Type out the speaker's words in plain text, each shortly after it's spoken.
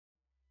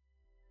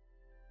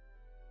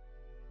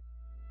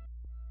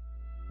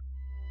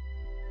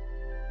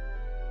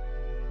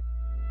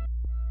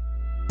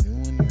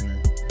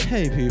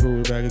Hey people,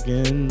 we're back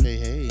again.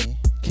 Hey.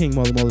 King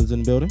Molly Molly's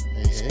in the building.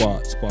 Hey.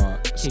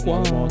 King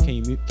Molly Molly,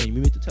 can you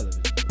mute the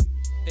television?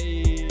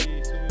 Hey,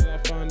 as soon as I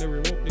find the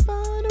remote, nigga.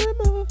 Find the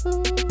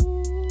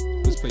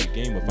remote. Let's play a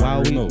game of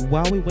find the remote.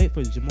 While we wait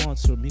for Jamal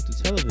to mute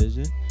the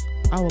television,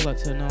 I would like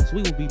to announce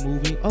we will be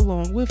moving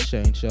along with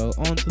Shane Show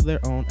onto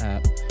their own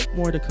app.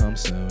 More to come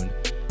soon.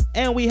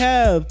 And we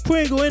have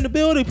Pringle in the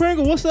building.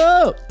 Pringle, what's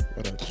up?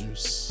 What up,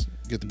 Juice?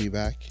 Good to be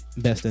back.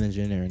 Best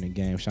engineer in the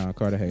game, Sean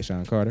Carter. Hey,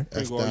 Sean Carter.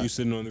 Pringle, are you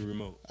sitting on the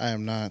remote? I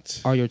am not.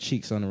 Are your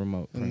cheeks on the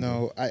remote? Pringle?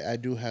 No, I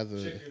do have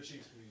the. Check your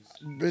cheeks,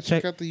 please. Bitch,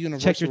 Check- I got the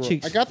universal. check your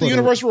cheeks I got for the the-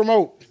 universal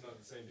remote. It's not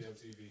the same damn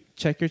TV.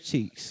 Check your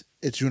cheeks.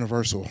 It's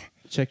universal.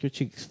 Check your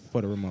cheeks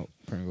for the remote,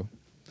 Pringle.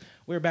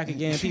 We're back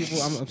again,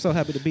 people. I'm so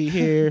happy to be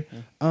here.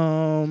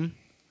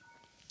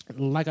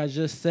 Like I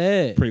just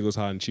said, Pringle's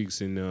hiding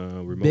cheeks in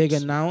remotes. big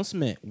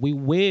announcement. We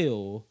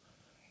will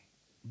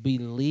be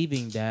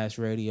leaving Dash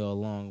Radio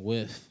along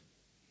with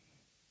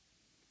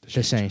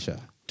the Shane Show.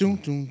 Doom,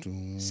 doom,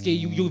 doom. Ski,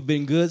 you've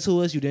been good to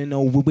us. You didn't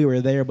know we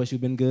were there, but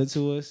you've been good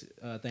to us.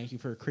 Thank you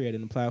for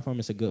creating the platform.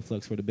 It's a good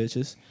flex for the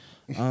bitches.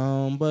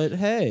 But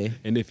hey,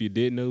 And if you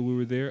did know we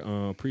were there,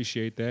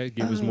 appreciate that.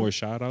 Give us more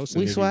shout outs.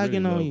 we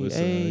swagging on you.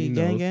 Hey,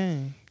 gang,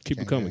 gang. Keep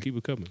it coming. Keep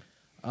it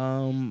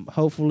coming.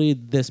 Hopefully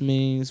this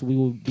means we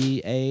will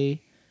be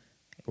a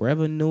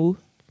revenue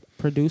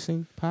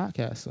producing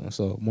podcast soon.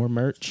 So more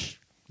merch.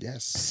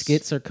 Yes.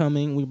 Skits are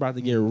coming. We're about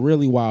to get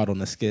really wild on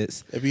the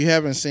skits. If you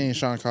haven't seen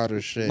Sean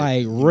Carter's shit,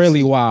 Like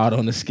really wild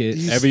on the skits.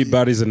 You-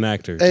 Everybody's an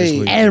actor. Hey, Just let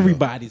you know.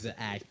 Everybody's an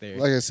actor.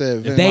 like I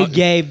said, They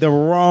gave the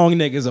wrong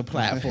niggas a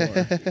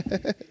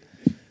platform.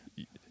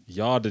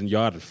 Y'all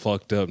done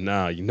fucked up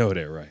now. You know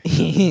that, right?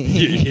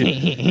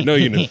 you know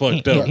you done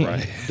fucked up,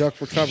 right? duck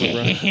for cover,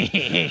 bro.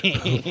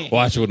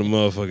 Watch what a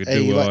motherfucker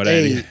Hey, do with all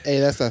that. hey,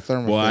 that's that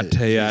thermofit. Boy, I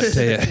tell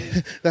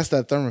you. That's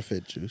that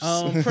thermofit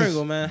juice.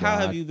 Pringle, man, how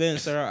Boy, have you been,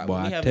 sir? boy, We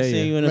I haven't tell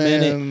seen you. you in a Man,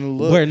 minute.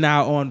 look. We're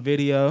now on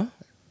video.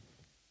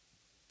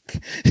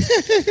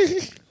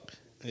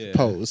 Yeah.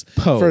 Pose.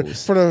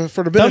 Pose.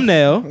 For the benefit,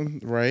 Thumbnail.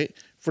 right?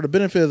 For the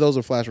benefit of those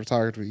with flash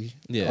photography,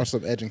 Yeah. or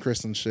some Edge and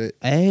Kristen shit.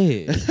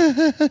 Hey.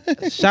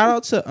 Shout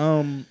out to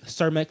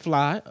Sir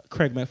McFly,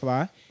 Craig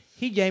McFly.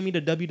 He gave me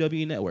the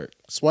WWE Network.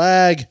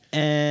 Swag.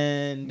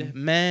 And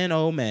man,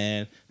 oh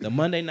man, the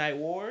Monday Night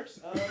Wars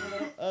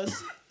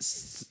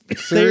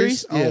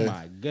series. Oh Yeah.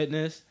 my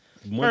goodness.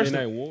 Monday First-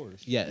 Night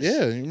Wars. Yes.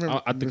 Yeah, you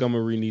remember? I think I'm gonna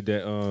re-need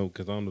that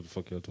because I don't know what the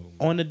fuck y'all talking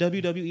about. On the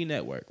WWE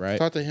Network, right?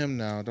 Talk to him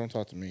now. Don't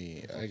talk to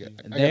me. I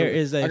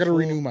I gotta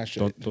renew my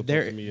shit. Don't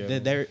There, talk to me.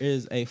 there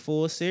is a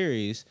full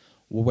series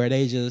where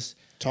they just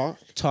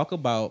Talk.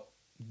 about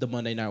the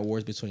Monday Night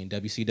Wars between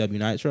WCW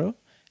Nitro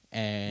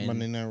and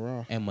Monday Night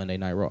Raw. and Monday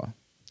Night Raw.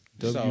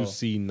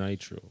 WC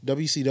Nitro.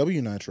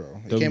 WCW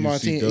Nitro. It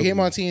WCW. came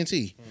on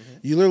TNT.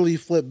 You literally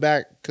flip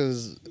back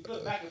because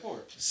Flip back and forth.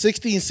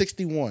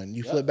 1661.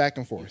 You flip back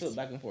and forth. Flip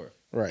back and forth.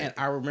 Right. And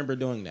I remember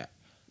doing that.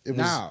 It was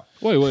Now,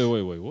 Wait.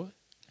 What?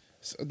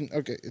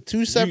 okay.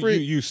 Two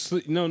separate.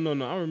 No.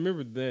 I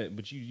remember that,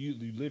 but you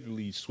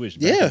literally switched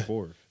back Yeah. and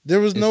forth. There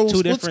was no two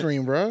split different-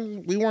 screen,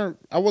 bro.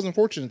 I wasn't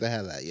fortunate to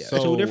have that yet.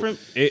 So Two different-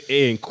 It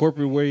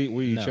incorporate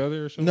with each No.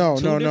 other or something. no,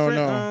 two no,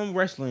 different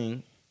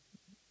wrestling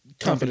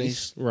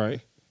companies. Right.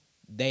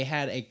 They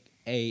had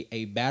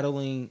a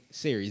battling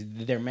series.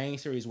 Their main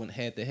series went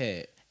head to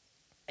head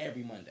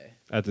every Monday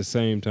At the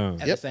same time.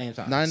 at Yep. the same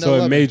time. 9 to So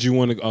 11. it made you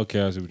want to. Okay,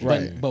 I see what you're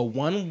Right. saying. But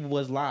one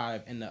was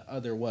live and the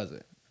other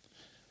wasn't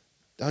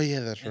Oh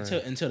yeah, that's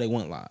right. until they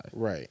went live.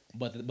 Right.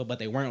 But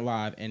they weren't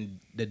live, and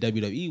the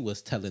WWE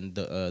was telling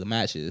the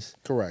matches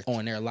Correct.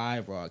 on their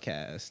live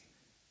broadcast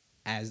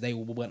as they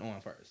went on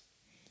first.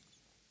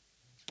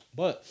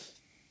 But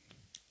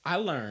I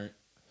learned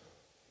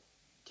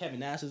Kevin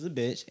Nash is a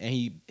bitch, and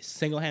he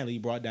single-handedly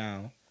brought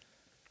down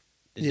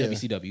the Yeah.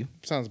 WCW.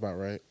 Sounds about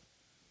right.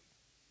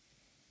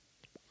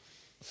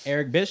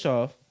 Eric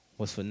Bischoff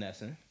was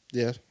finessing.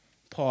 Yeah.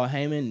 Paul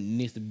Heyman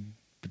needs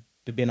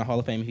to be in the Hall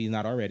of Fame if he's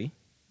not already.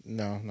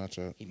 No, not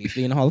yet. He needs to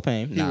be in the Hall of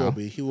Fame He now. will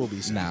be. He will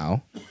be soon.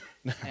 Now.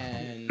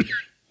 And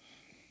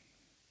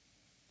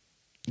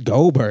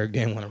Goldberg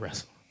didn't want to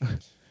wrestle.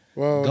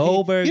 Well,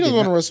 Goldberg He doesn't did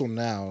want to not- wrestle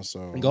now,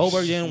 so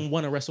Goldberg didn't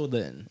want to wrestle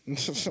then.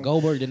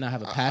 Goldberg did not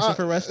have a passion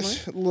for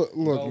wrestling. Look,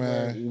 Goldberg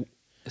man.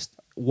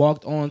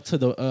 walked on to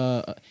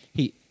the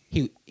he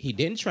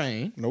didn't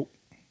train. Nope.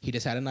 He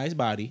just had a nice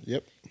body.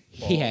 Yep.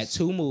 He had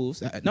two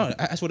moves. No,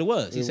 that's what it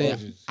was. He It said,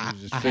 was. I, He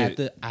was just I had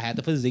fit. I had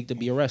the physique to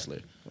be a wrestler.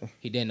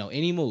 He didn't know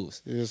any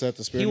moves. You just have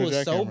to spin He the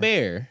was so jackhammer.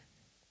 bare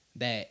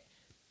that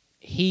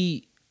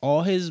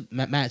all his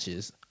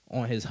matches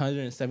on his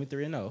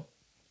 173 and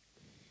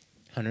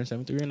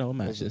 0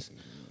 matches,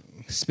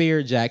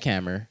 spear,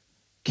 jackhammer,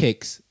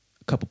 kicks,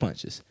 a couple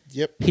punches.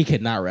 Yep. He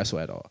could not wrestle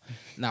at all.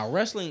 Now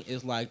wrestling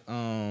is like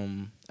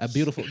a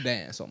beautiful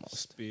dance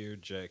almost. Spear,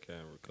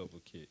 jackhammer, a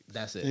couple kicks.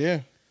 That's it. Yeah.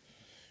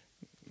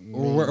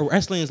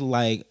 Wrestling is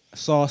like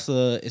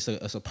salsa.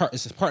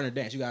 It's a partner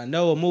dance. You gotta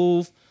know a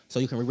move so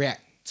you can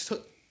react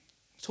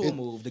to a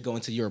move to go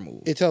into your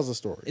move. It tells a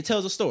story. It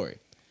tells a story.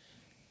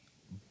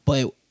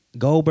 But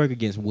Goldberg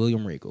against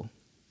William Regal.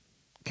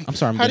 I'm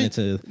sorry, I'm How getting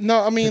do into No,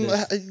 I mean,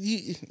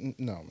 this.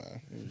 no,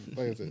 man.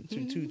 Like I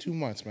said, 2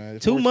 months, man.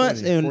 2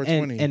 months,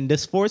 420. and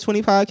this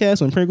 420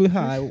 podcast when Pringle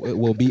High it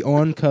will be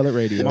on Color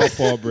Radio. My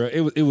fault, bro.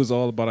 It was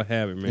all about a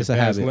habit, man. It's a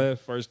Pass habit.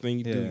 left, first thing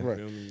you do. Yeah. You Right.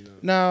 feel me? You know?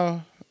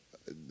 Now,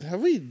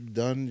 have we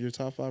done your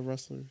top 5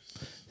 wrestlers?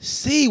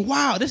 See,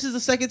 wow, this is the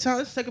second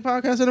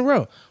podcast in a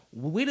row.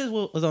 We just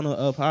was on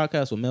a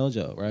podcast with Mel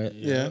Joe, right?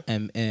 Yeah.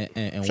 And Shout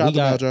we out to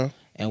got Mojo.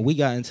 and we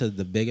got into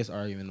the biggest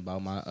argument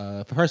about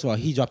my. First of all,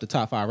 he dropped the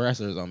top 5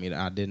 wrestlers on me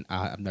that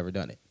I've never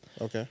done it.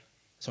 Okay.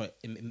 So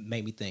it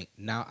made me think.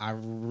 Now I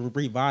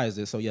revised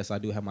it, so yes, I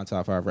do have my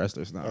top 5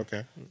 wrestlers now.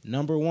 Okay.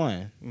 Number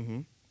 1, Mm-hmm.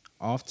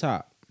 off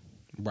top,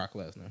 Brock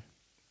Lesnar.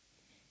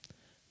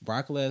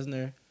 Brock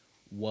Lesnar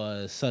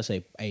was such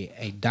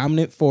a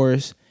dominant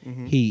force.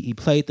 Mhm. He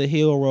played the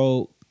heel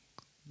role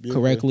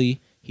Beautiful.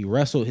 correctly. He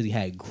wrestled. He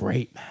had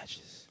great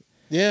matches.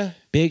 Yeah.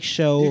 Big You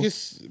Show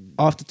can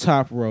off the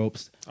top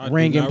ropes, I do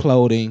ring not-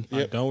 imploding,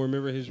 I don't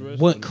remember his wrestling.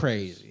 went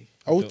crazy.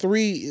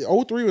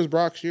 03 was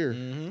Brock's year.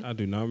 I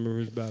do not remember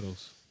his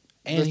battles.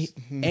 And, That's-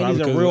 and Probably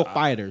he's a 'cause real I-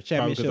 fighter, Probably because I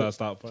championship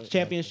stopped fighting.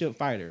 championship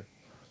fighter.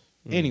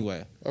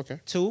 Anyway, Okay.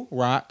 2,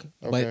 Rock,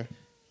 Okay. but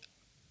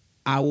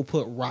I will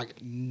put Rock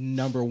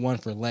number 1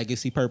 for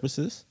legacy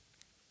purposes.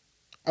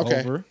 Okay.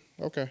 Over.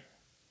 Okay.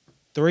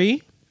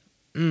 3,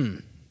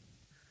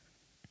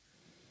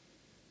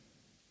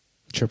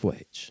 Triple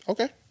H.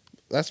 Okay.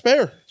 That's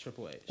fair.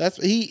 Triple H That's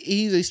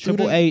he's a student.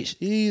 Triple H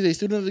He's a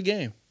student of the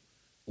game.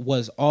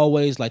 was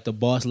always like the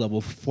boss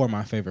level for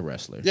my favorite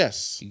wrestler.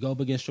 Yes. You go up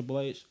against Triple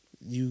H.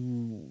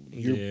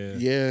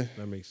 Yeah.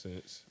 That makes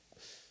sense.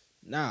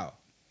 Now,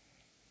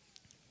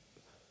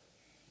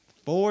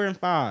 4 and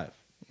 5.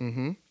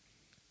 Mm-hmm.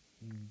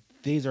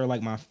 These are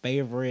like my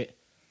favorite.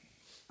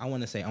 I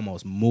want to say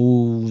almost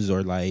moves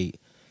or like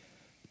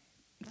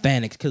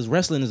fan because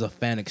wrestling is a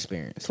fan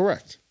experience.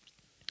 Correct.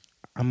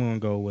 I'm gonna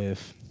go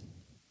with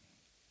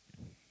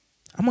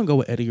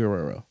Eddie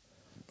Guerrero.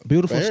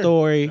 Beautiful Fair.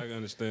 story, I can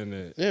understand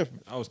that. Yeah.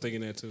 I was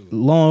thinking that too.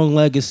 long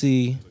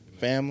legacy.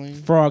 Family.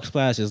 Frog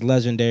Splash is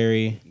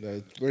legendary.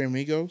 The Three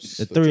Amigos.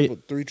 The three-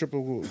 three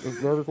triple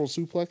vertical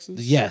suplexes.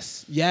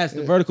 Yes,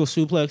 the vertical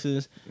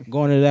suplexes.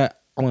 Going to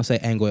that, I want to say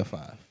Angle at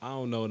 5. I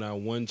don't know now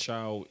one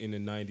child in the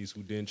 90s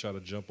who didn't try to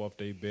jump off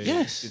their bed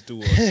Yes. and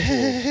do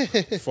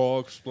a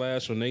frog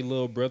splash on their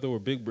little brother or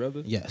big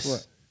brother. Yes.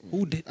 What?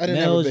 Who did? I didn't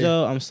have a Mel big-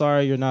 Joe, I'm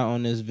sorry you're not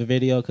on this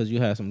video because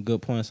you had some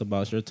good points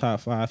about your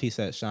top 5. He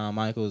said Shawn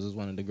Michaels is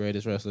one of the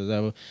greatest wrestlers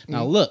ever.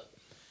 Now look,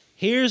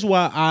 here's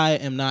why I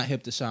am not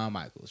hip to Shawn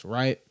Michaels.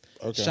 Right?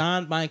 Okay.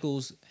 Shawn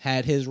Michaels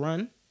had his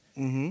run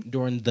Mm-hmm.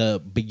 during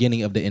the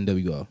beginning of the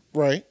NWO.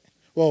 Right.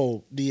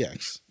 Well,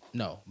 DX.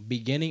 No,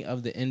 beginning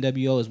of the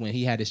NWO is when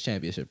he had his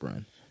championship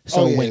run.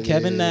 So Oh, yeah, when yeah,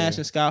 Kevin yeah, Nash yeah.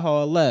 and Scott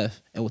Hall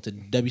left and went to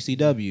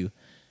WCW,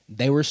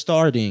 they were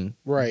starting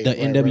Right, the right,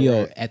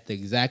 NWO right. at the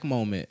exact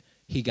moment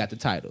he got the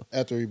title.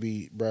 After he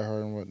beat Bret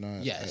Hart and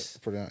whatnot. Yes.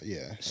 Yeah.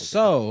 Okay.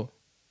 So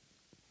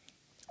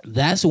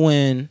that's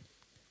when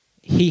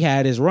he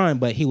had his run,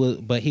 but he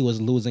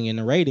was losing in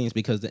the ratings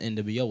because the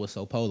NWO was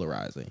so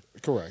polarizing.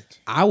 Correct.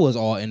 I was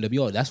all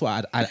NWO. That's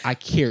why I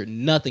cared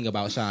nothing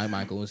about Shawn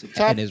Michaels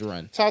and his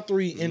run. Top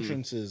 3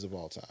 entrances of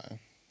all time.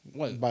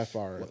 What? By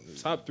far.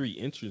 Top 3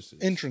 entrances.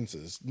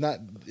 Entrances. Not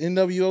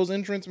NWO's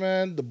entrance,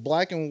 man. The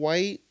black and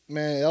white,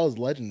 man, that was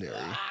legendary.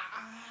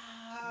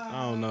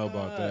 I don't know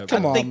about that.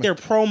 Come but on. I think their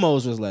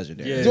promos was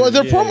legendary. Yeah.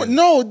 The promo,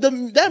 no,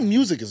 that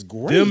music is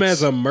great. Them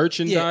as a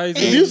merchandise,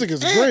 the music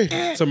is great.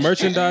 to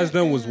merchandise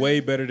them was way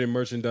better than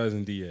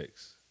merchandising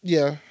DX.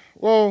 Yeah.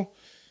 Well,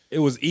 It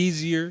was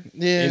easier.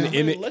 Yeah.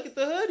 And it, Look at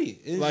the hoodie.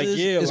 It's Like, just-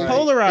 yeah, it's like-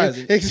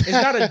 polarizing. Exactly.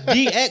 It's not a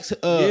DX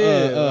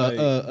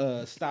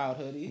Yeah, style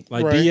hoodie.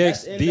 like Right.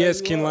 DX, That's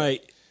DX can NWO.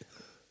 like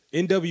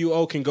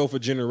NWO can go for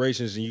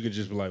generations, and you can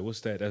just be like,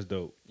 "What's that? That's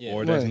dope," Yeah.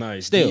 or "That's Right.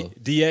 nice." Still.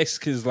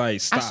 DX is like. I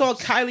Stops saw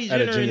Kylie at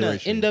a Jenner in the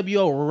generation.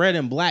 NWO red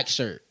and black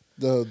shirt.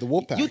 the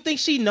Wolfpack. You think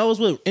she knows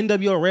what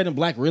NWO red and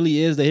black really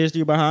is? The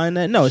history behind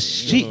that? No,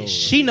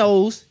 she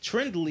knows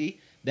trendily.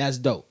 That's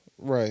dope.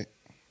 Right.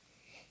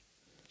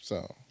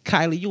 So.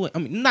 Kylie, I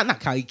mean not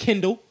Kylie.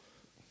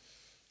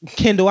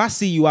 Kendall, I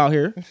see you out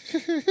here.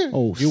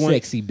 Oh, You ain't-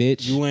 sexy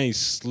bitch. You ain't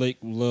slick,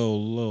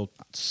 little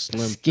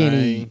slim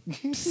skinny,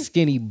 thing.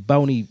 skinny,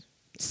 bony,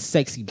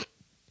 sexy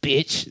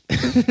bitch.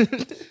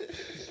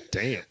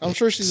 Damn. I'm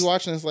sure she's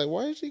watching this like,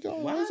 why is he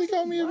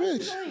calling me a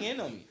bitch?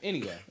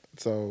 Anyway,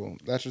 So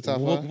that's your top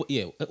What- 5? what-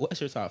 yeah. What's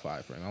your top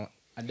 5, Frank?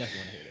 I definitely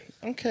want to hear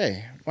this.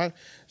 Okay.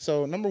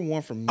 So number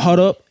 1 for me. Hold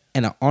up,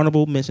 and an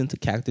honorable mention to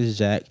Cactus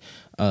Jack,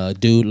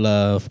 Dude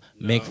Love,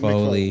 Mick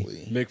Foley.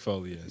 Mick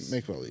Foley, yes.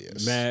 Mick Foley,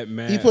 yes.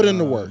 Mad, He put in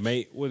the work.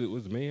 What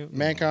was it, man?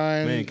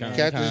 Mankind,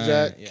 Cactus Mankind,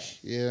 Jack. yeah.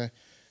 Yeah.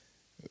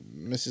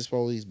 Mrs.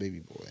 Foley's baby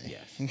boy.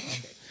 Yes. Okay.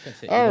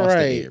 Continue. All You lost the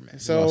right. ear, man. You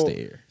So, lost the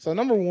ear. so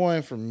number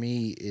 1 for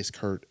me is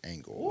Kurt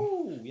Angle.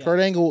 Ooh, yeah. Kurt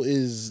Angle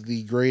is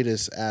the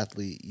greatest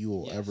athlete you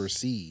will Yes. ever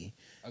see.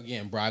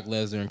 Again, Brock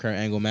Lesnar and Kurt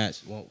Angle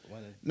match.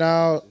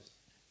 Now,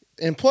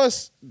 and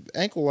plus,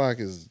 ankle lock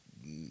is,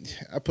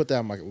 I put that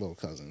on my little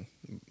cousin.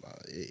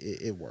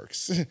 it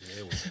works. Yeah,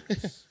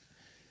 it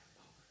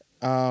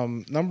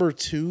was- Number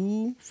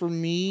 2 for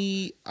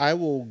me, I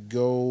will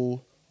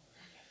go.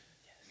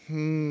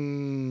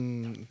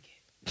 I'm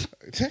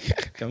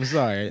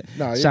sorry.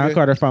 No, you're Sean good.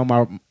 Carter found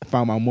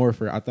my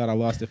morpher. I thought I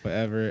lost it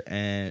forever,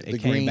 and it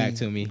came back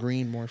to me.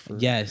 Green morpher.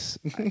 Yes,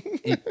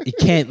 it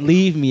can't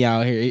leave me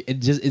out here. It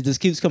just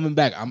keeps coming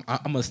back. I'm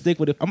gonna stick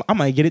with it. I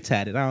might get it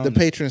tatted. I The don't know.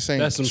 patron saint.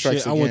 That's some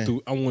strikes shit. I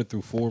again. went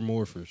through 4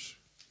 morphers,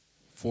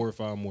 4 or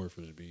 5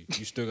 morphers. B,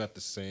 you still got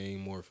the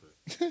same morpher.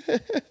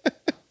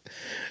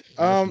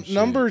 That's some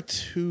Number shit.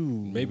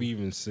 2. Maybe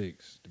even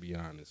 6, to be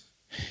honest.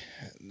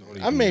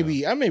 I may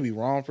be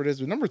wrong for this,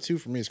 but number 2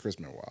 for me is Chris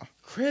Benoit.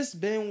 Chris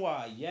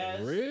Benoit. Yes.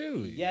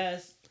 Really?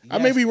 Yes. I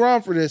may be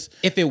wrong for this.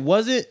 If it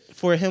wasn't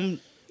for him,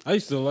 I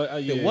used to like.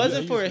 if Yeah, it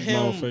wasn't I for used to be my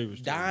own him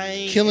favorites, too.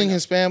 dying, Killing and-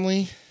 his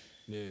family.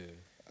 Yeah.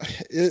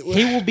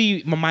 he will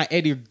be my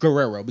Eddie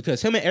Guerrero,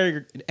 because him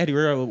and Eddie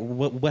Guerrero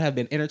would have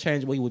been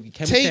interchangeable. He would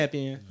become a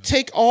champion.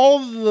 Take all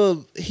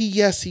the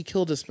he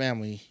killed his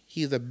family.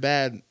 He's a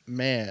bad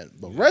man.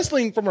 But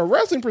wrestling, from a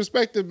wrestling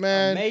perspective,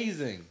 man,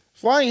 Amazing.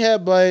 flying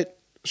headbutt,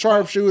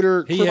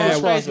 sharpshooter, He cripples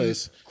had-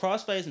 crossface.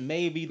 Crossface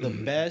may be the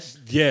best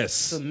Yes.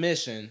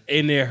 submission.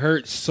 And it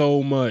hurts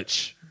so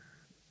much.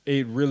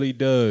 It really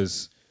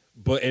does.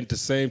 But at the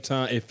same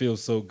time, it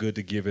feels so good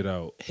to give it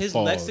out. His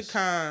Pause.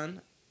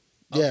 lexicon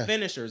of Yeah.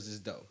 finishers is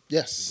dope.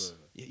 Yes.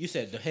 You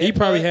said the He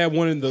probably headbutt, had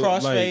one in the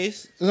like,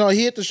 crossface, No,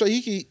 he hit the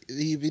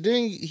he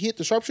didn't he hit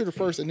the sharpshooter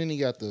first, and then he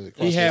got the.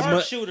 He had crossface. mu-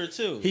 sharpshooter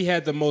too. he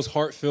had the most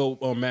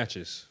heartfelt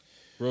matches.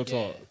 Real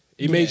Yeah. talk.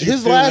 He made you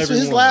his feel last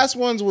everyone. his last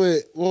ones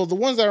with the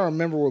ones that I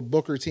remember with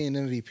Booker T and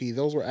MVP.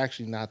 Those were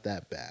actually not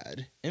that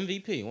bad.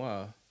 MVP.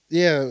 Wow.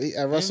 Yeah,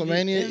 at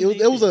WrestleMania, it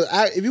was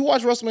if you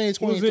watch WrestleMania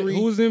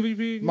Who was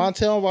 23, MVP?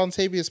 Montel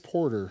Vontavious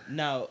Porter.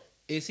 Now,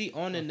 is he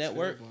on the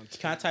network?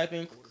 Can I type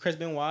in Chris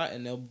Benoit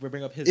and they'll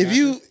bring up his? If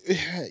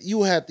matches?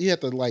 you had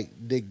to like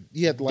dig,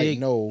 you had to like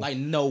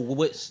know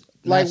which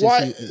like matches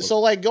why. he- So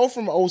like go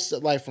from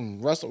from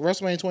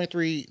WrestleMania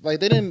 23. Like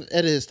they didn't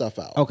edit his stuff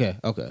out. Okay.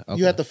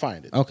 You have to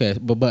find it. Okay,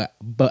 but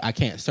I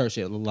can't search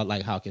it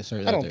like how I can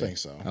search. I don't out there. think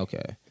so.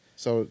 Okay.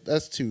 So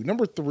that's 2.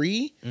 Number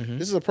 3. Mhm.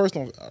 This is a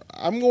personal.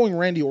 I'm going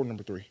Randy Orton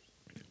number 3.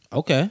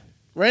 Okay.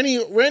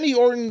 Randy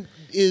Orton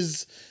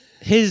is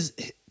His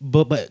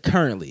but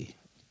currently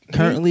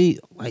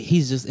like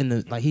he's just in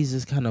the he's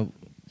just kind of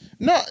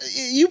no.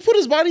 You put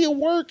his body at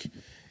work.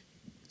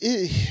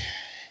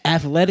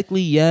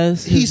 athletically,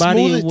 yes. His He's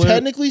body smooth, work.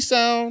 technically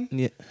sound,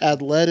 Yeah.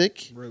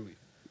 athletic. Really?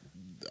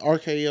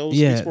 RKO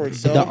Yeah. speaks for The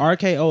itself.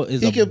 RKO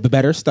is He a could-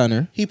 better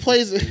stunner. He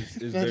plays. It's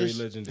not very just-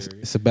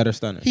 legendary. It's a better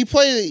stunner. He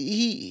plays.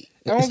 He.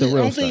 I It's the don't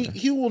real think stunner.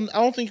 he will.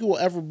 I don't think he will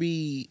ever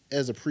be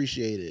as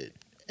appreciated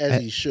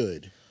as he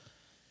should,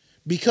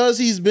 because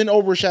he's been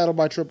overshadowed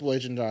by Triple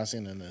H and John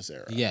Cena in this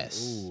era.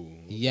 Yes. Ooh.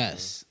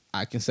 Yes.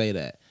 I can say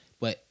that.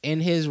 But in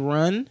his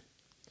run,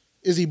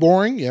 Is he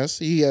boring? Yes.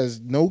 He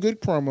has no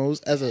good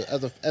promos as a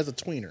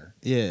tweener.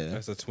 yeah.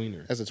 That's a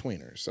tweener. As a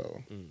tweener,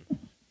 so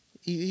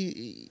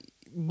he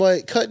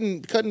but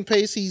cutting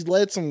pace. He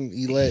led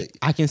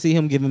I can see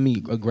him giving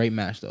me a great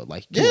match though.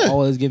 Like Yeah. he'll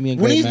always give me a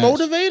great when he's match.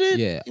 motivated.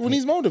 Yeah. When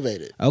he's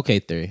motivated. Okay,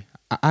 3.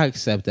 I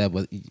accept that,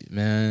 but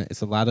man,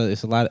 it's a lot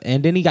of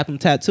and then he got them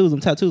tattoos. Them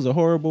tattoos are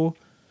horrible.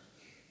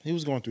 He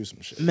was going through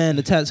some shit. Man,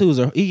 the tattoos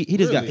are he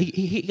just got Really?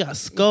 he got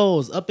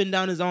skulls up and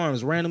down his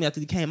arms randomly after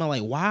he came out.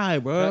 Like, why,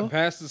 bro?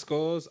 Past the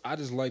skulls, I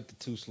just like the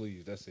 2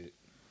 sleeves. That's it.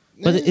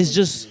 But it's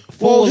just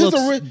full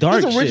Well, of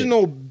dark his shit.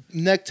 original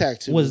neck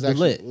tattoo was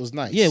actually, lit. was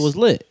nice. Yeah, it was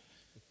lit.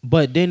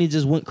 But then he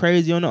just went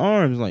crazy on the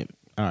arms. Like,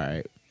 all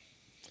right,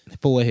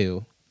 full of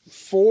heel.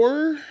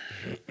 4.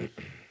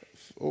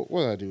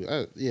 What did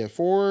I do?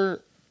 4.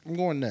 I'm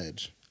going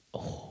Nedge.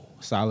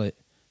 Solid.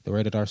 The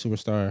rated R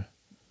superstar.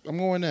 I'm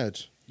going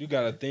Edge. You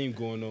got a theme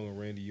going on with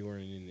Randy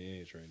Orton in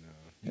the Edge right now.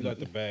 You got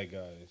the bad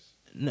guys.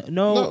 No,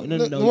 No.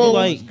 well, you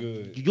like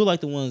good. you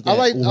like the ones that I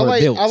like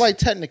built.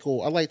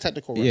 technical. I like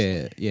technical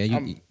wrestling. Yeah.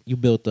 I'm- You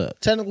built up.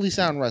 Technically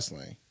sound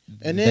wrestling.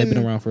 And They've been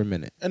then around for a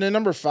minute. and then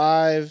number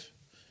 5,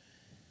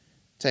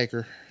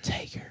 Taker.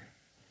 Taker.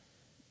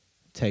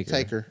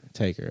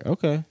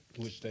 Okay.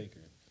 Which Taker?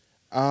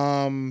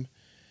 Um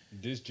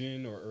This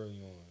gen or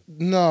early on?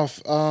 no,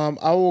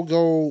 I will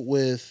go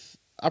with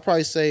I'll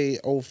probably say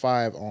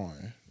 05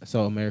 on.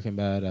 So American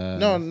Bad.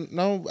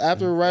 No,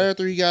 right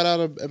after he got out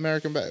of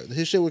American Bad,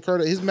 his shit with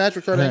Kurt, his match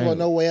with Kurt Angle, Right.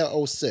 No Way Out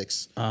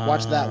 06.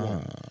 Watch that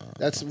one.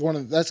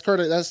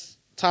 That's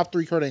top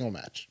 3 Kurt Angle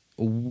match.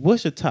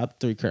 What's your top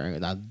 3 Kurt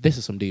Angle? Now this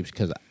is some deep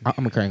because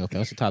I'm a Kurt Angle fan.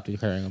 What's your top 3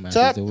 Kurt Angle matches?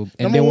 Top- and number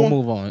then we'll one-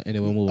 move on. And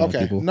then we'll move on.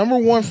 Okay, People. number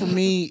 1 for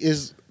me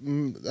is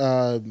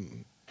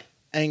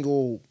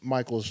Angle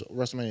Michaels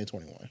WrestleMania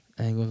 21.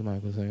 Angles,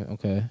 Michael second.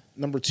 Okay.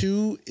 Number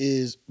 2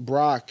 is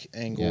Brock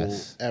Angle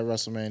Yes. at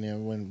WrestleMania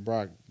when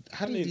Brock.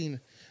 How did he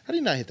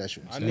not hit that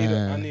shooting I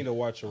star? need to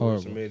watch a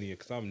Horrible. WrestleMania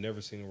because I've never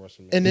seen a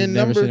WrestleMania. And then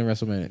Never number seen a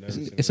WrestleMania. Never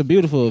seen It's a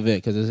beautiful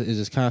event because it's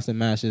just constant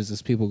matches.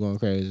 It's people going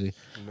crazy.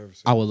 I've never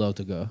seen I would love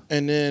to go.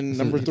 and then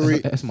number 3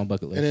 That's my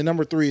bucket list. and then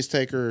number 3 is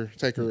Taker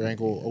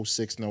Angle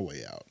 06 No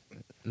Way Out.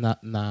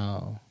 Not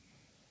now.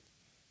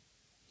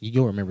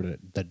 You'll remember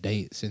the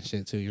dates and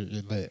shit too. You're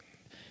lit.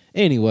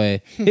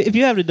 Anyway, if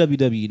you have the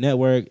WWE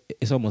Network,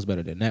 it's almost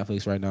better than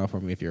Netflix right now for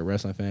me if you're a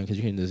wrestling fan because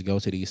you can just go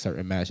to these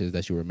certain matches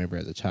that you remember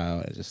as a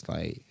child and just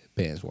like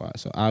binge watch.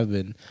 So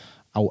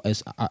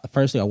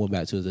firstly I went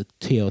back to the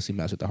TLC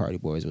match with the Hardy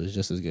Boys. It was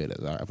just as good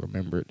as I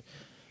remembered.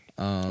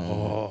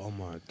 Oh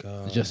my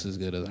god! Just as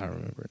good as I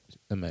remembered.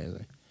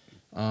 Amazing.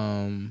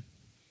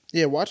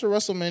 Yeah, watch a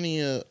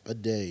WrestleMania a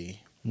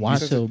day.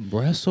 Watch a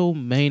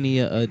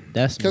WrestleMania.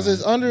 That's Because my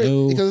it's under.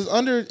 new Because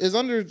it's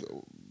under.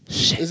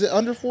 shit. Is it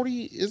under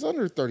 40? It's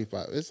under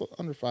 35. It's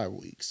under 5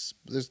 weeks.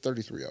 There's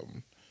 33 of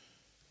them.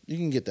 You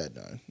can get that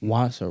done.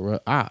 Watch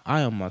I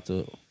am about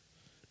to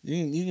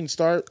You can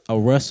start. a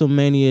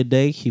WrestleMania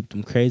day. Keep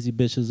them crazy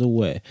bitches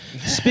away.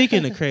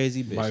 Speaking of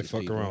crazy bitches, Might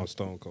fuck people, around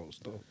Stone Cold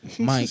stuff.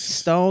 Mike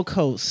Stone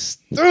Cold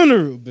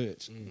Stunner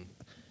bitch.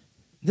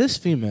 This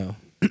female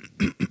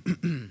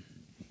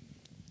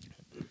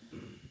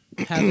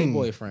has a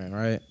boyfriend,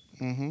 right?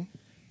 Mm-hmm.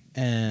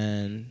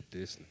 And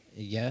This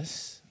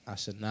yes, I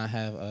should not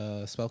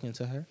have spoken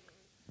to her,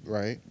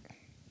 Right.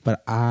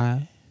 but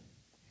I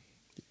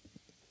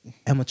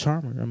am a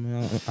charmer. I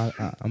mean,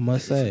 I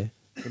must say.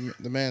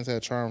 The man's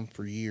had charm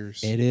for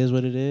years. It is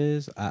what it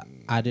is.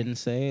 I didn't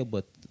say it,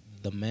 but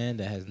the man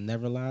that has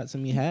never lied to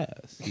me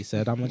has. He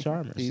said I'm a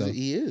charmer.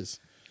 He is.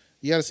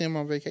 You got to see him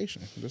on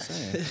vacation. I'm just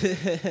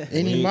saying.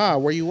 Any Ma,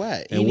 where you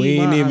at? and Any we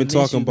ain't Ma, I even miss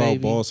talking you, about baby.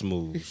 boss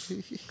moves.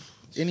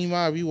 Any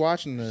Ma, if you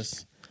watching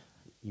this,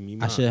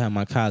 I should have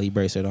my Kylie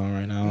bracelet on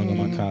right now. I don't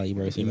got my Kylie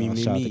bracelet on.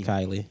 Shout out to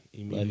Kylie.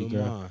 Love you,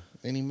 girl.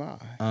 any Ma.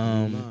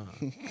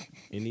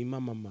 Any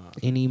mama.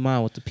 Any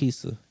Ma with the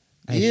pizza.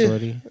 Hey, Yeah.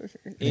 shorty.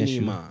 Any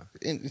Yes, ma.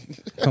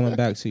 Coming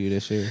back to you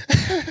this year.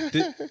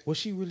 Was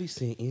she really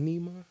saying any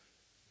ma?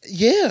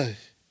 Yeah.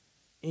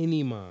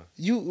 Any ma.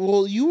 You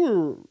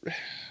were.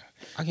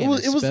 I can't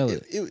even spell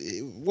it.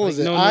 What was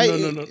Like,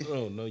 it?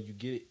 No. You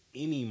get it.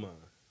 Any ma.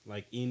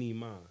 Like any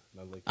ma.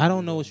 Not like I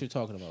don't know what you're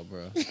talking about,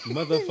 bro.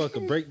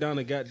 Motherfucker, break down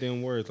the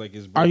goddamn words like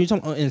it's. Are you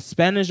talking in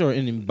Spanish or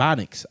in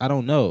Ebonics? I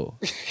don't know.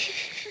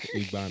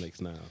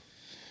 Ebonics now?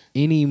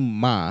 Any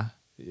Ma.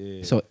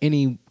 Yeah. So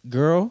any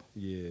girl?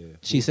 Yeah.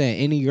 She's saying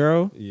any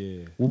girl?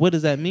 Yeah. Well, what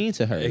does that mean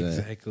to her then?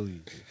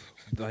 Exactly.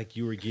 Like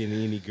you were getting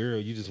any girl,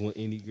 you just want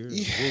any girl. What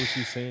was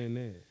she saying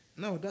there?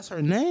 No, that's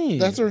her name.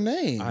 That's her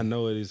name. I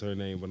know it is her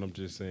name, but I'm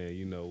just saying,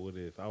 you know, what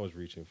if I was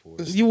reaching for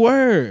it? You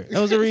were.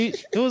 That was a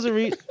reach. It was a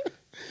reach.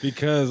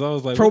 Because I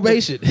was like,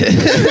 Probation. What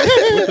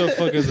the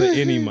fuck is an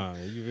any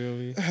mind?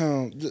 You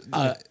feel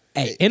me?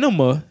 Hey,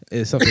 enema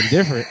is something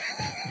different.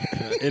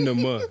 In the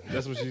mud.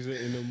 That's what she said.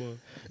 In the mud.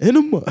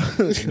 Enema.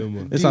 In the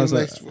mud. It sounds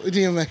like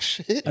DMX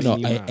shit. I know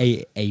Enema.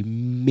 a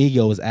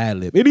Migos ad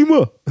lib.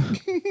 Enema.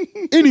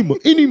 Enema.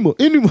 Enema.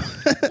 Enema.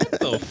 What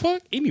the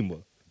fuck? Anima.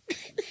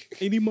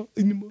 Anima.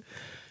 Anima.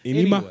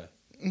 Anima.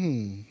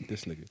 Anyway,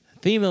 This nigga.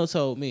 female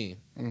told me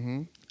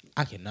Mm-hmm.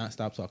 I cannot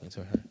stop talking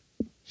to her.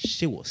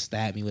 She will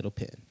stab me with a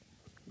pen.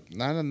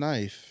 Not a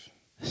knife.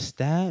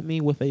 Stab me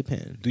with a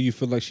pen. Do you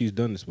feel like she's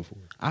done this before?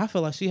 I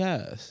feel like she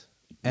has.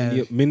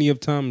 And Many of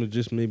time, or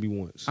just maybe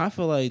once. I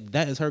feel like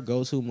that is her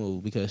go-to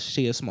move because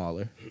she is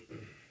smaller.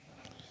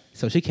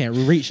 So she can't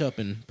reach up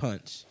and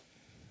punch.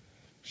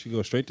 She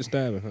goes straight to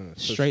stabbing, huh?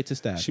 So Straight to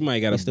stab. She might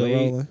got You a still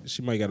blade. rolling?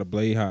 She might got a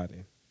blade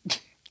hiding.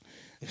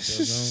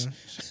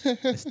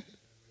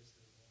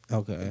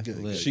 Okay. Good.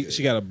 lit.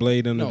 She got a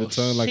blade under the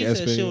tongue like she an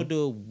said she'll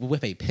do it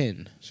with a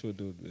pen. She'll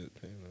do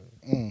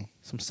it.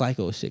 Some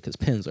psycho shit because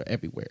pens are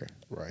everywhere.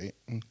 Right.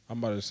 I'm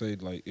about to say,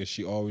 like, is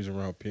she always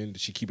around pen?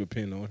 Did she keep a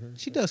pen on her?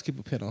 She does keep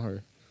a pen on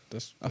her.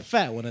 That's A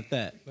fat one at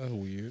that. that's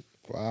weird.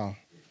 Wow.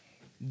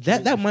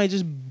 That might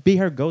just be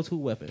her go-to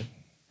weapon.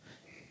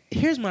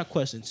 Here's my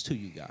questions to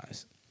you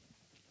guys.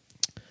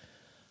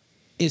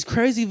 Is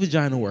crazy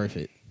vagina worth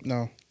it?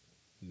 No.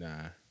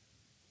 Nah.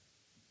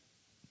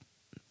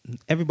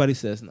 Everybody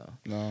says no.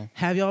 No.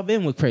 Have y'all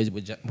been with crazy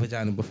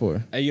vagina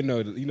before? Hey, you know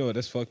what?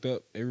 That's fucked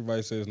up.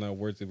 Everybody says it's not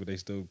worth it, but they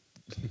still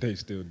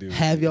do it.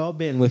 Have y'all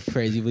been with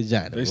crazy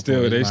vagina? They before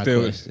still is they my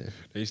still question.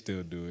 they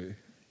still do it.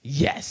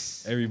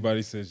 Yes.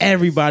 Everybody says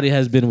Everybody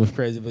has been with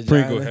crazy vagina.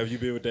 Pringle, have you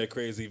been with that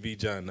crazy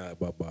vagina?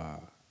 Bye.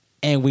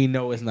 And we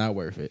know it's not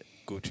worth it.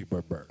 Gucci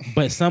Burber.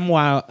 But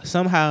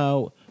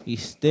somehow we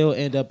still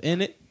end up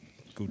in it.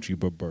 Gucci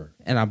Burber.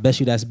 And I bet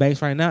you that's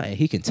Banks right now, and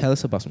he can tell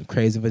us about some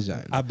crazy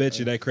vagina. I bet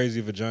you that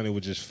crazy vagina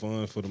was just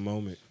fun for the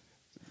moment.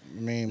 I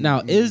mean,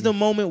 Now, is the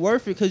moment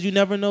worth it? Because you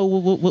never know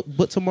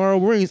what tomorrow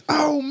brings.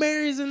 Oh,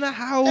 Mary's in the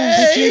house.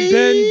 Gucci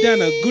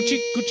bandana.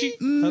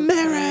 Gucci.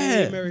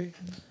 Mary. Mary.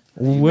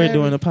 We're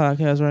doing a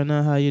podcast right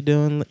now. How you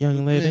doing,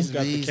 young lady? Miss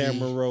Got the Easy.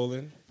 camera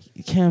rolling.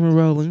 Camera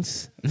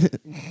rollings.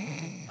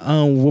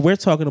 We're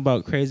talking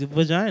about crazy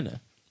vagina.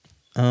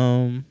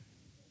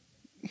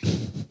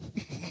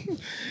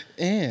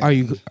 And Are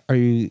you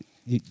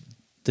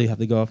do you have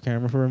to go off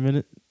camera for a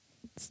minute?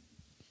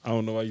 I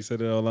don't know why you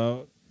said it out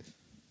loud,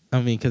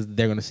 I mean, because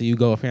they're gonna see you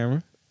go off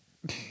camera.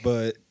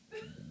 but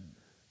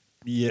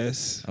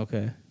yes.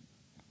 Okay.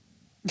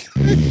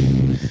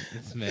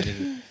 This man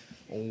is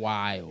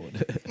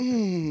Wild.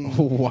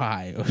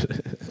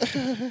 Wild.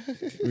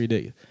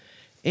 Ridiculous.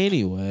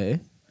 Anyway,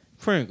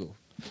 Pringle.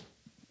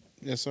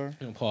 Yes, sir.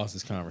 I'm gonna pause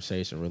this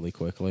conversation really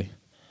quickly.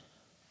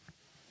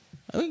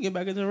 We can get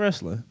back into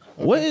wrestling.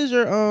 Okay. What is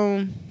your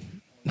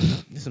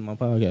This is my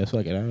podcast.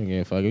 Fuck it. I don't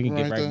give a fuck. We can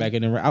get Right right then. back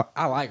in the.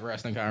 I like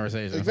wrestling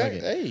conversations. Exactly.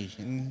 Fuck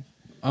it.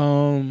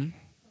 Hey,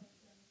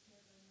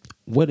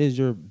 What is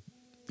your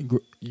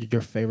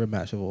favorite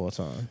match of all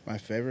time? my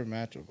favorite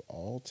match of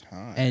all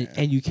time.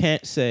 And you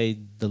can't say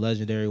the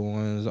legendary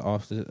ones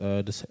off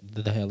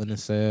the Hell in a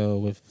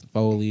Cell with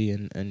Foley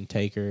and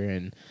Taker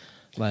and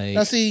like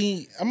now,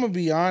 see, I'm gonna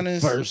be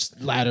honest.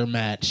 first ladder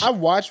match. I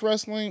watched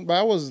wrestling,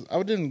 but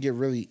I didn't get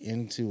really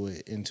into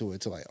it till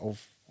like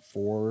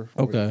 04.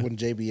 Okay. When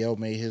JBL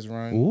made his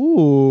run.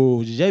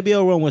 Ooh,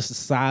 JBL run was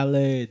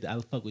solid. I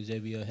fuck with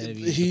JBL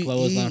heavy. The He-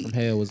 clothesline he- from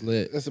Hell was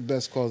lit. That's the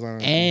best clothesline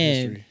in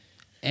And history.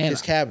 and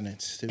His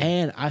cabinets too.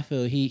 and I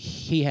feel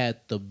he had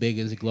the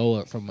biggest glow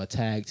up from a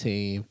tag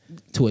team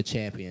to a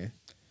champion.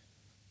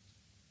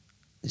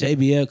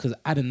 JBL, because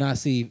I did not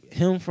see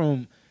him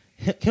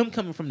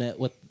coming from that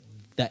with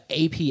the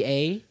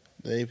APA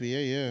The APA,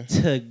 yeah.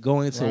 to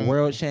going to Right.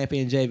 world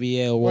champion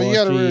JBL. Well, Wall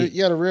you Street.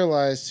 gotta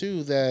realize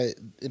too that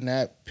in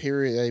that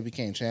period that he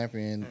became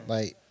champion,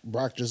 like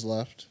Brock just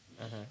left.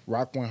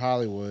 Rock went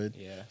Hollywood,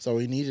 Yeah. so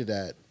he needed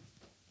that,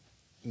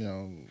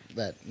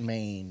 that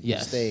main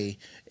Yes. stay,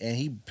 and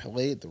he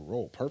played the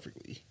role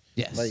perfectly.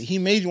 Yes. Like he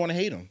made you want to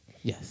hate him,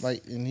 Yes.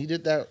 and he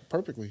did that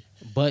perfectly.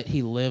 But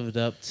he lived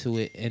up to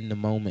it in the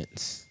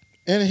moments.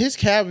 And his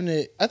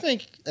cabinet, I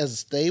think, as a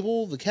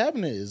stable, the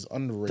cabinet is The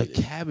underrated.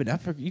 cabinet.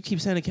 You keep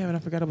saying the cabinet.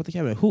 I forgot about the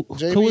cabinet. Who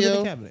was in the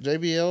JBL, cabinet?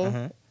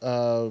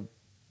 JBL,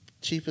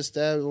 Chief of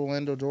Staff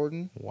Orlando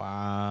Jordan,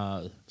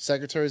 Wow.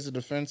 Secretaries of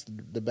Defense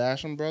the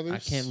Basham brothers. I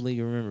can't believe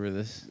you remember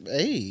this.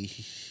 Hey,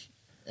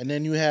 and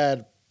then you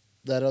had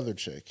that other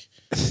chick.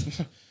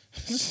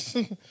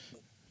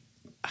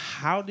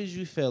 How did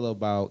you feel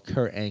about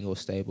Kurt Angle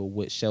stable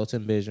with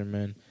Shelton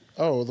Benjamin?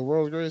 Oh, the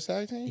world's greatest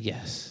tag team?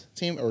 Yes.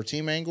 Team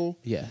Angle.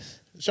 Yes.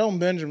 Shelton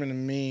Benjamin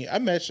and me. I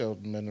met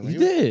Shelton Benjamin. You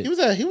did?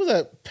 He was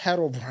at Pat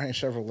O'Brien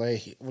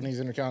Chevrolet when he's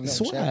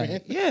Intercontinental Swag.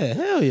 champion. Yeah,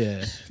 hell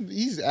yeah. He's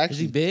Is he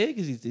actually big?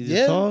 Is he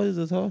Yeah. tall? Is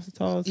he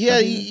tall? Yeah,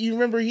 you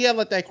remember he had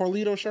like that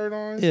Carlito shirt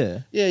on?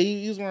 Yeah. Yeah,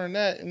 he was wearing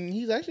that, and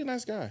he's actually a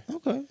nice guy.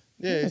 Okay.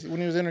 Yeah, when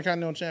he was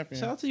Intercontinental champion.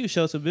 Shout out to you,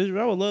 Shelton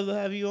Benjamin. I would love to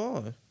have you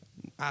on.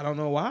 I don't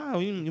know why.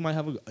 You might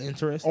have an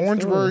interesting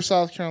Orangeburg,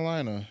 story. South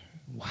Carolina.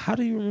 How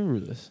do you remember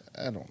this?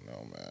 I don't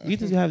know, man. You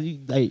just have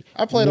like.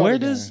 I played all Where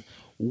the does game.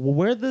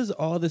 where does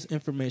all this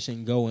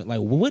information go? Like,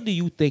 what do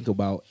you think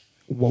about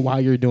while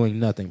you're doing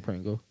nothing,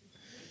 Pringle?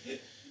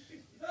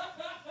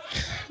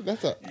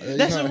 That's a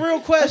That's a real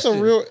That's question.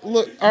 a real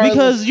look. All right,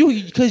 Because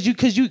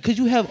look,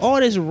 you have all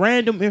this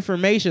random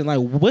information. Like,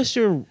 what's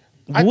your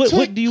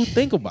what do you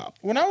think about?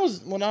 when I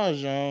was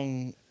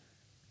young,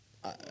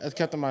 I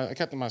kept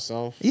to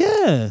myself.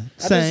 Yeah,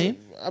 same.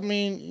 I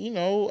mean,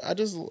 I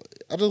just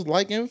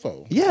like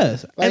info.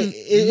 Yes, Like and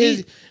it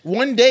is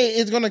one day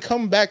it's gonna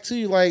come back to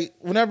you. Like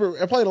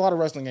whenever I played a lot of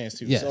wrestling games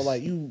too. Yes. So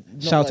like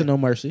shout to No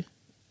Mercy.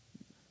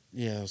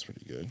 Yeah, that was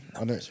pretty good.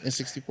 On the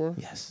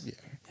N64. Yes, Yeah.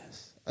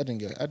 yes. I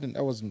didn't have an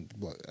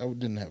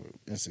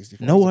N64.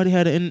 Nobody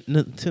had a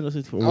Nintendo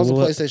 64. I was a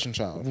Was- PlayStation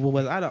child.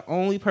 Was I the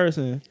only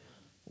person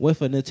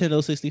with a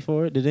Nintendo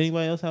 64? Did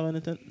anybody else have a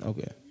Nintendo?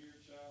 Okay.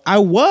 I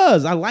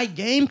was. I like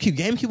GameCube.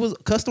 GameCube was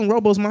Custom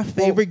Robo is my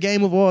favorite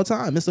game of all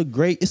time. It's like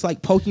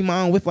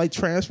Pokemon with like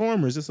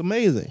Transformers. It's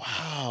amazing.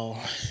 Wow.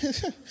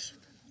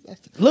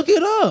 Look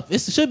it up.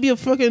 It should be a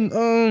fucking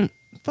More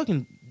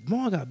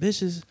I got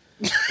bitches.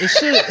 It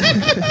should.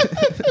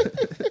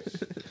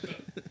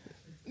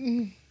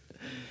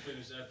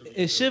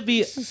 It should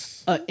be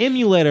an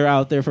emulator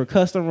out there for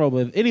Custom Robo.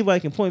 If anybody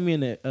can point me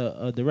in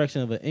a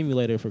direction of an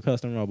emulator for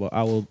Custom Robo,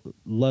 I will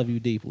love you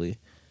deeply.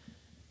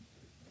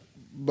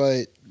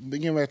 But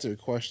getting back to the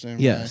question,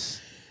 Yes.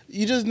 man,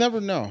 you just never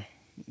know.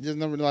 You just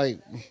never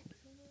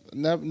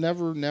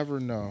never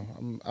know.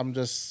 I'm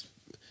just.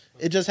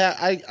 It just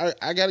I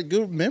got a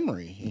good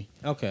memory.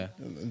 Okay.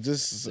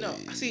 Just No,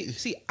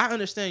 see, I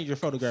understand your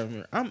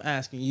photographing. I'm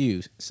asking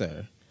you,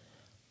 sir.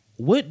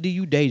 What do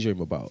you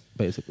daydream about,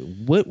 basically?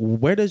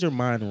 Where does your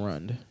mind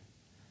run?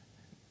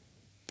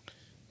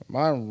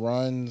 Mine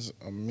runs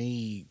on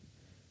me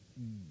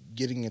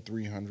getting a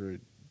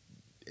 300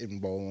 in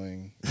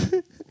bowling.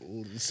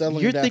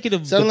 You're thinking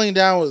of settling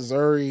down with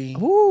Zuri.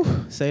 Woo,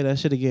 say that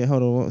shit again.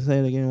 Hold on. Say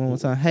it again one more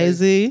time. Hey,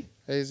 Z.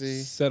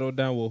 Hazy. Settle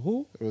down with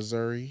who? It was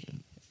Zuri.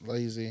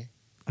 Lazy.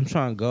 I'm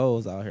trying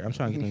goals out here. I'm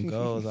trying to get them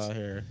goals out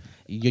here.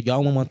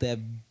 Y'all want that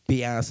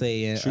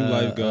Beyonce and True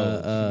life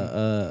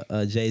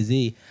goals.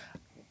 Jay-Z.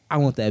 I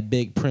want that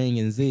big Pring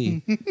and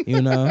Z.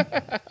 You know?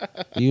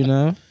 You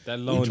know? That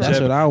That's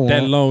what I want.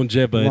 That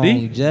longevity.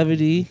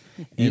 Longevity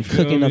You and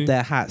feel cooking me? up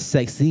that hot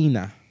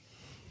sexina.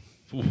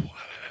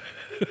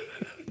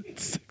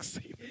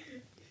 Sexy.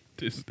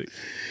 This thing.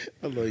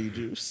 I love you,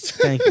 Juice.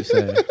 Thank you,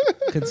 sir.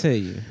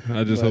 Continue.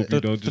 I just hope you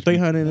don't For just.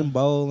 300 in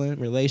bowling,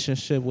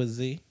 relationship with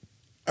Z.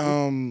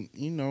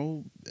 You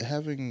know,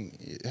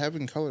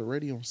 having colored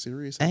radio on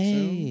Sirius XM.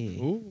 Hey,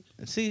 Who?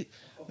 see,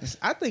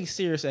 I think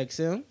Sirius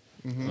XM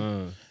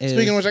is,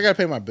 Speaking of which, I gotta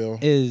pay my bill.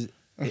 is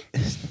I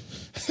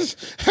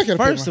gotta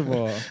first pay of my,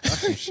 all, That's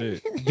some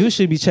shit. you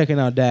should be checking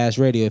out Dash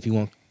Radio if you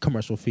want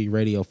commercial free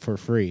radio for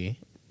free.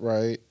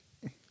 right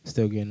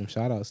Still getting them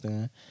shout outs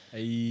done.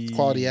 Hey.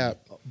 quality app.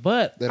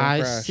 But They don't I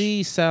crash.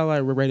 see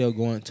satellite radio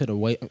going to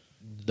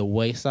the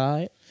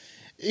wayside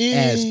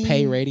as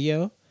pay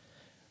radio,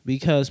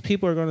 because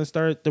people are going to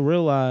start to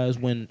realize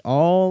when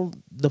all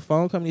the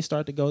phone companies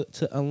start to go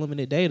to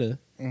unlimited data,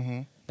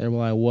 Mm-hmm. they're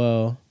like,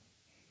 well,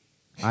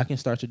 I can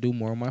start to do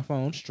more on my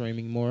phone,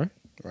 streaming more,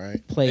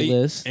 Right.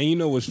 playlists, And you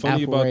know what's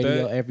funny Apple about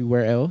Radio, that?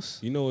 everywhere else.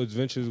 You know what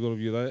eventually is going to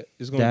be like?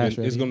 It's Dash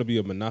going Radio. to be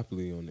a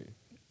monopoly on it.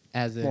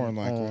 As in More than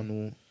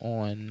likely.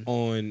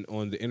 on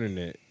On the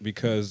internet,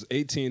 because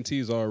AT&T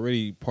is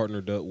already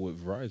partnered up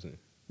with Verizon.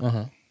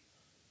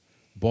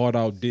 Bought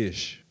out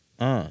Dish.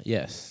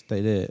 yes,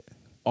 they did.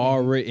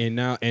 Already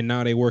and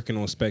now they working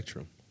on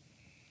Spectrum.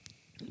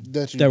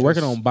 They're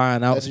working on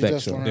buying out that you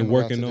just Spectrum, learned. They're about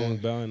working today. on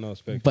buying out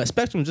Spectrum. but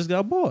Spectrum just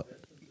got bought.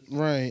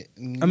 right.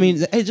 I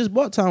mean, they just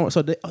bought Time,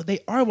 so they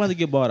are about to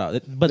get bought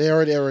out. But they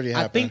already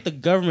I happened. think the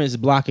government is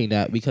blocking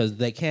that because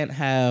they can't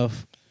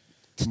have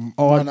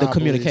all the Monopolies.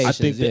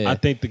 communications. I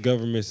think the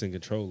government's in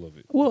control of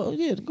it. Well,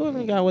 yeah, the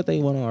government got what they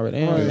want already.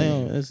 They don't- Right. they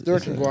don't- They're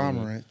it's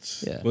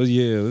conglomerates. Yeah, But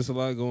yeah, there's a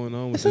lot going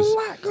on with it's a this.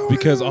 lot going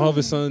Because on. all of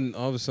a sudden,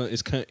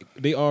 it's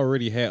they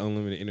already had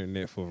unlimited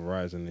internet for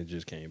Verizon. It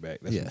just came back.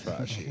 That's Yeah. some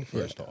fried shit.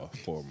 First off,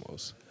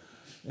 foremost,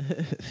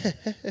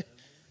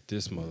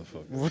 this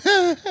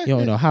motherfucker. You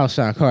don't know how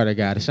Sean Carter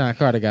got it. Sean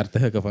Carter got the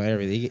hookup on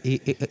everything.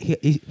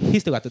 He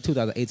still got the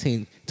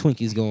 2018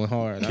 Twinkies going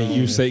hard. Can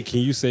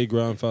you say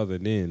grandfather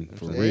then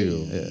for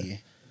real?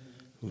 Hey.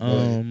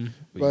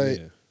 But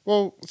yeah.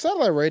 Well,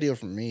 satellite radio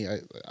for me, I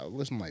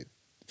listen to like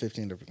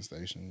 15 different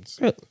stations.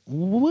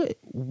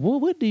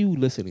 What do you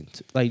listening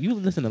to? Like, you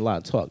listen to a lot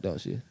of talk,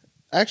 don't you?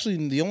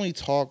 Actually, the only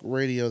talk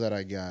radio that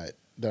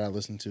I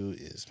listen to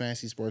is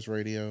Fantasy Sports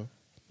Radio.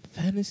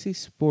 Fantasy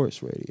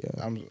Sports Radio.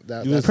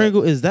 That's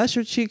Pringle, is that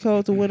your cheat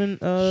code to winning?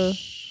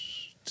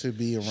 to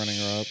be a runner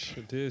up.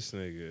 This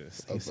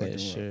nigga. He said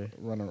sure.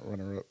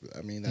 Runner up.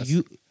 I mean,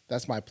 You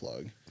that's my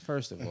plug.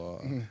 first of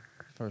all,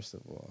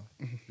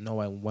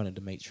 nobody wanted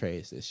to make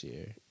trades this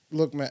year.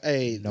 Look, man.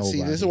 Hey, see,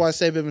 Nobody. this is why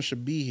Say Bibbins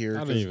should be here. I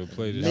 'cause didn't even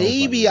play this.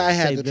 Maybe I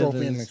had Say the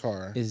trophy in Bivens the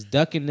car. Is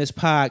ducking this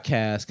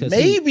podcast because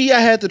Maybe I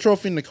had the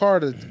trophy in the car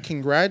to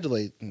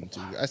congratulate him to.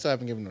 I still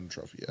haven't given him the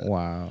trophy yet.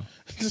 Wow,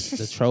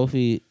 the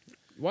trophy.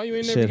 Why you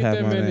ain't Should never get have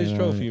that my man his name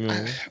trophy, on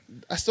man?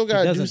 I still He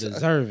got to doesn't do.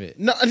 deserve it.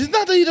 No, it's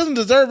not that he doesn't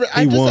deserve it.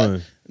 He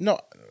won. No,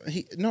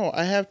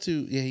 I have to.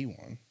 Yeah, he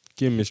won,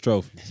 Give him his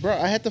trophy. bro.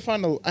 I had to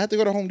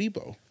go to Home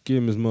Depot. Give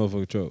him his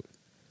motherfucking trophy.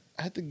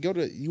 I had to go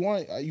to. You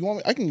want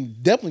me? I can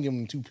definitely give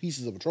him 2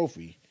 pieces of a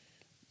trophy,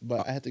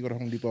 but I had to go to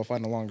Home Depot and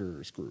find a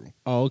longer screw.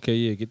 Oh, okay,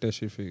 yeah, get that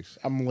shit fixed.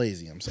 I'm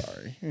lazy. I'm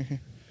sorry.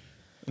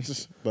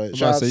 But I'm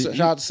shout about to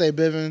say, out to Say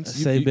Bivens.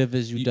 Say you-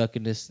 Bivens, you you-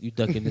 ducking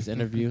this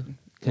interview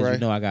because you Right.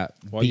 know I got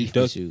Why you beef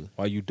with ducking? you.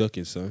 Why you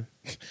ducking, son?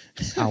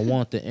 I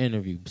want the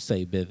interview.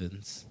 Say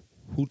Bivens,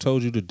 Who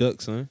told you to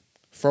duck, son?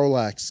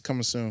 Frolax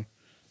coming soon.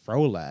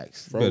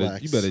 Frolax,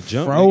 Frolax. You better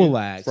jump. nigga.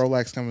 Frolax.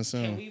 Frolax coming Can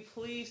soon. we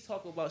please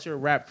talk about your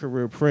rap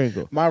career,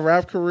 Pringle? My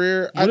rap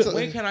career.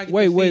 When can I get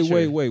Wait, the wait, feature?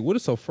 wait, wait. What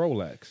is a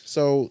Frolax?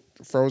 So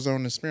Frozone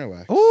and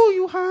Smearlax. Oh,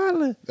 you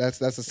hollering.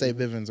 That's a Say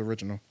Bivens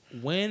original.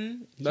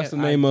 When That's the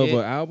can I name of get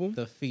an album.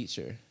 the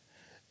feature?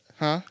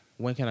 Huh?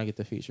 When can I get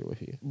the feature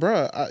with you?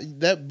 Bruh,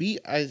 that beat,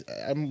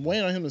 I'm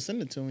waiting on him to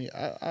send it to me.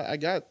 I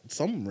got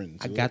something written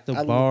to I it. got the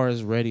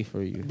bars ready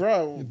for you.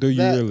 Bro, Do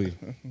you really?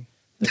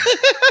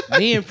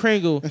 Me and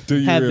Pringle Do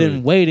you have really?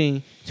 been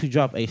waiting to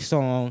drop a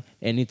song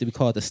and need to be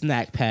called the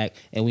Snack Pack,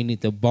 and we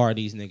need to bar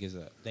these niggas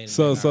up. They-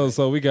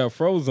 So we got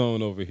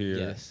Frozone over here.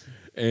 yes,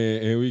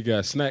 And we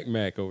got Snack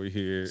Mac over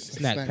here.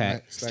 Snack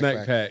Pack.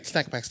 Snack Pack.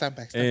 Snack Pack. And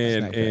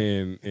Snack Pack.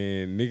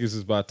 and niggas is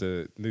about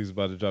to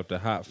drop the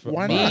hot.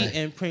 Why me not?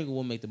 and Pringle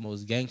will make the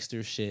most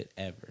gangster shit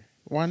ever.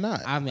 Why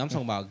not? I mean, I'm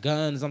talking about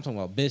guns. I'm talking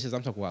about bitches.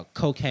 I'm talking about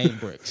cocaine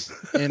bricks.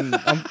 And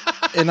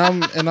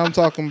I'm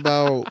talking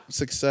about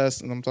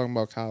success, and I'm talking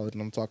about college,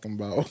 and I'm talking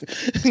about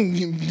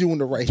doing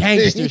the right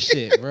Gangster thing.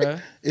 shit,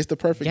 bruh. It's the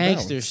perfect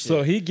Gangster balance. shit.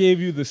 So he gave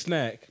you the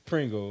snack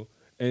Pringle,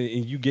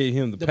 and you gave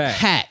him the, The pack.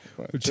 pack.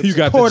 You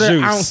got Quarter the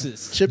juice.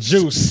 ounces. Chips,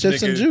 Juice,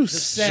 chips and nigga. juice. The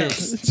scent.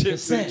 Chips The and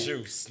scent.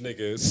 juice,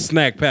 nigga.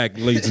 Snack pack,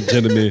 ladies and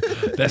gentlemen.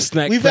 That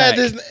snack We've pack.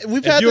 had this.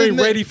 We've If had you this. ain't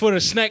ready for the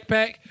snack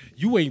pack,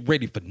 you ain't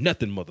ready for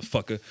nothing,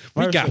 motherfucker.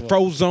 We First got of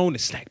all, Frozone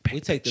and snack pack. We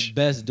take the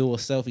best dual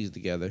selfies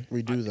together.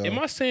 We do though. Am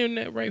I saying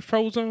that right,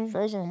 Frozone?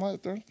 Frozen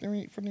like they're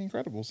for the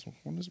Incredibles.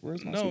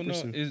 Where's my No, super no.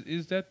 suit?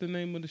 Is that the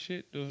name of the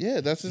shit? The Yeah,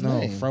 that's his No,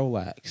 name.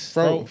 Frolax.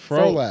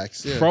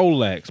 Frolax. Yeah.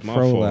 Frolax, my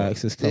fault.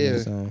 Frolax is coming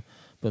Yeah. soon.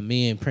 But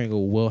me and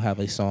Pringle will have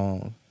a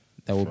song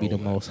that will be the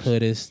most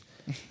hoodest,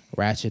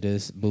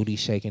 ratchetest, booty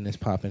shakingest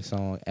popping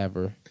song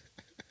ever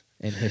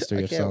in history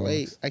I of can't songs.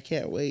 wait. I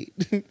can't wait.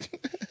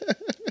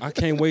 I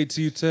can't wait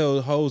till you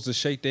tell hoes to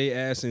shake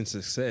their ass in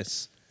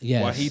success.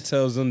 Yes. While he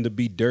tells them to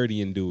be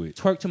dirty and do it.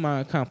 Twerk to my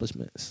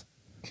accomplishments.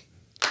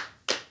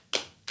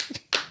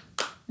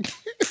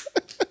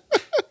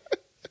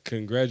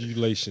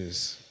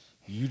 Congratulations.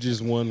 You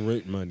just won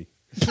rent money.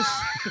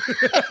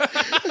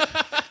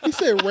 He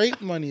said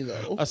rape money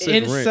though. I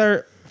said rent.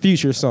 Insert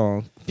Future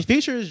song.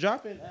 Future is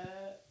dropping.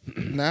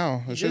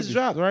 Now it should Just be.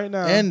 dropped right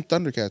now. And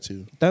Thundercat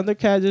too.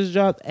 Thundercat just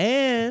dropped.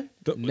 And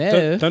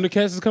Nev.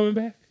 Thundercats is coming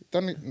back?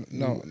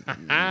 No.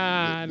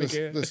 Ah, this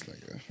nigga.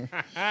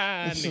 nigga.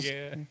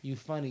 Nigga. You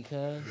funny,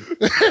 cuz.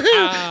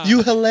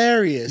 You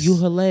hilarious. You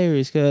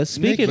hilarious, cuz.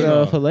 Speaking Nick,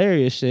 of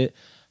hilarious shit,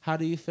 how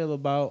do you feel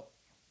about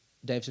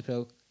Dave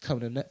Chappelle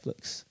coming to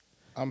Netflix?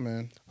 I'm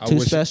in. Two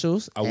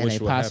specials I and wish a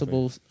it would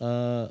possible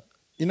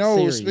You know,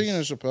 series. speaking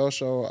of Chappelle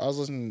show, I was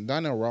listening.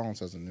 Donnell Rollins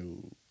has a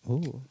new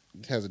Ooh.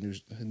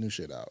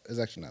 shit out. It's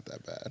actually not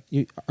that bad.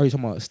 Are you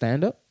talking about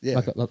stand up? Yeah.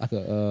 Like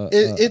a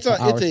It's an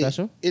hour a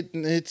special?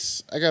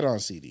 It's I got it on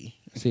CD.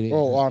 CD?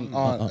 Oh, on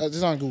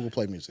it's on Google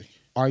Play Music.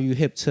 Are you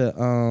hip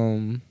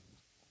to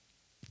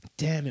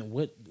damn it,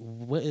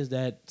 what is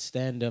that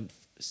stand up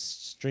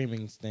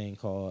streaming thing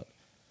called?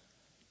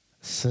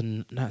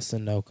 Not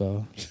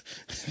Sunoco.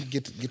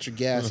 Get your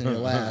gas in your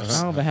laughs.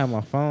 I don't even have my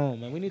phone,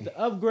 man. We need to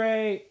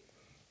upgrade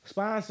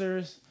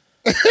sponsors.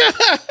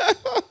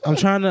 I'm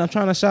trying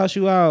to shout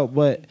you out,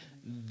 but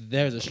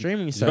there's a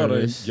streaming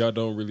service. Y'all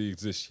don't really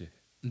exist yet.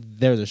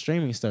 There's a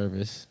streaming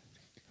service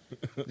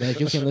that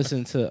you can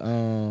listen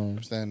to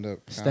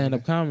stand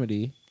up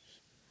comedy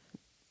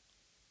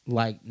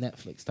like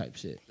Netflix type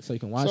shit. So you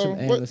can watch them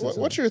and listen to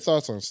what's them. your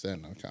thoughts on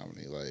stand up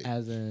comedy? Like,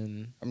 As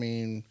in, I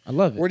mean, I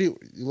love it. where do you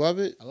love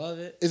it? I love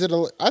it. Is it?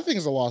 I think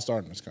it's a lost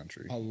art in this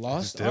country. A It's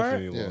lost art?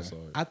 definitely a lost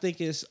art. I think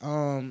it's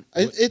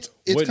It's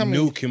what coming.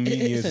 new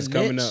comedians it's is a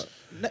coming niche. up?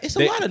 No, it's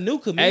They- a lot of new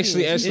comedians.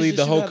 Actually, It's just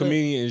the you whole gotta-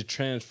 comedian is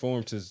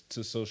transformed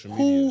to social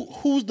media.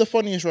 Who's the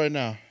funniest right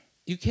now?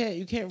 You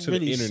can't To the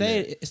really say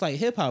internet. it. It's like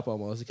hip hop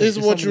almost. It's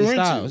what so many you're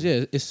into. styles.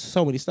 Yeah, it's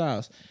so many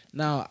styles.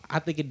 Now, I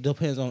think it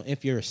depends on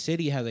if your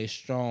city has a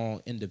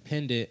strong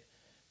independent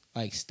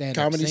like stand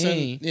up Comedy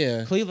scene. scene?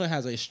 Yeah. Cleveland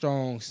has a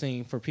strong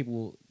scene for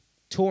people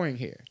touring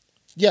here.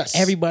 Yes.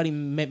 Everybody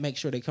make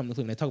sure they come to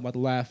Cleveland. They talk about the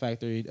Laugh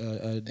Factory,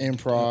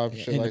 Improv,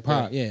 shit like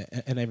that. yeah,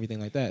 and everything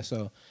like that.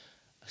 So,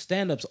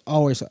 stand ups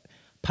always.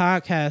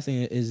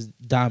 Podcasting is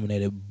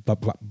dominated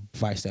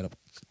by stand up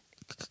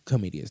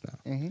comedians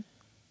now. Mhm.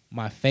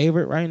 My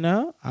favorite right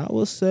now, I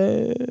will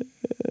say,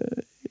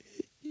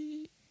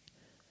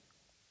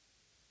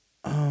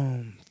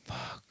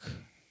 fuck,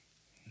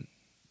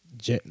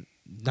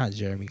 not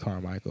Jeremy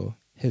Carmichael.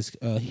 He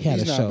had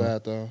He's a not show.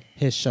 bad though.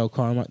 His show,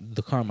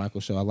 the Carmichael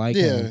Show. I like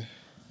Yeah. him,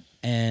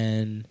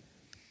 and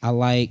I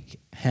like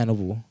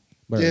Hannibal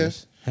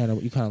Buress.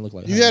 Hannibal, you kind of look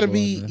like You got to Hannibal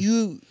be in the-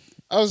 you.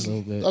 I was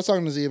Little bit.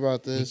 talking to Z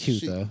about this. He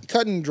cute, though.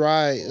 Cutting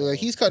dry, like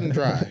he's cutting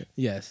dry.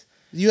 Yes.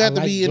 You have I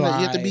to like be in. You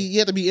have to dry. be. You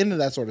have to be into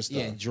that sort of stuff.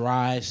 Yeah,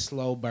 dry,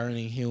 slow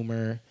burning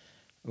humor,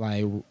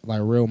 like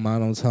real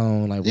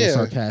monotone, like real Yeah.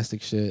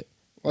 sarcastic shit.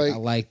 Like- I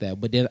like that.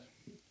 But then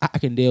I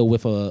can deal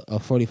with a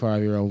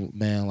 45-year-old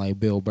man like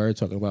Bill Burr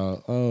talking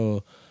about,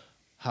 oh,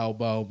 how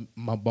about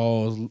my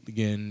balls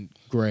getting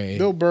gray?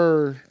 Bill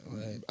Burr.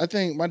 Like, I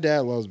think my dad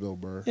loves Bill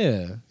Burr.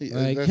 yeah,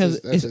 like, That's 'cause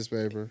his, that's his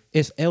paper.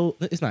 it's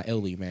not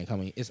elderly man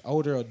comedy. It's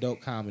older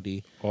adult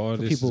comedy. All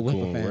for this is people with a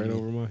going right family.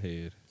 over my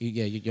head.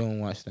 You don't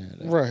watch stand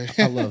up, Right.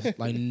 I love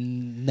like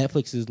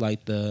Netflix is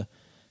like the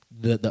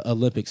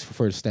Olympics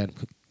for stand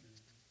up.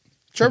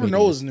 Trevor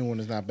comedians. Noah's new one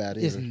is not bad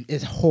It's, either.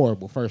 it's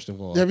horrible. First of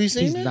all, Have you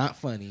seen He's it? not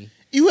funny.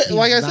 You He's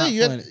like I not said,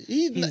 you funny. had,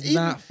 He's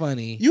not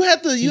funny. You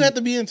have to. You He- have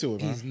to be into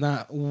it. He's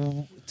Man. not.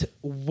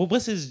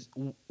 What's his?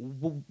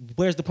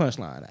 Where's the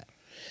punchline at?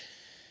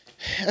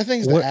 I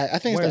think it's Where- the. I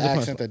think it's where's the the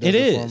accent punchline? that does It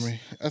it, is. for me.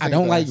 I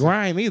don't like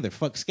Grime. grime either.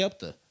 Fuck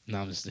Skepta. No,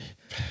 I'm just.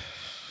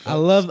 I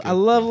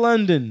love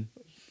London.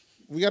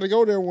 We got to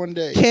go there one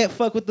day. Can't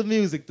fuck with the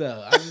music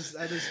though. I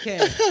just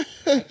can't.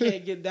 I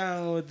can't get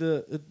down with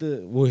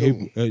the. Well,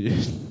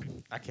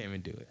 I can't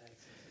even do it.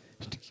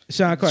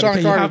 Sean Carter. Sean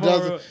can you Carter hop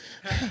does over-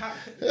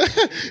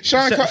 it.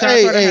 Sean Hey, Carter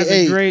hey, has a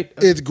hey! great-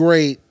 it's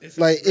great. It's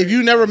Like great- if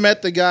you never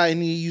met the guy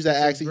and he used that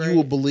accent, great- you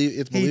will believe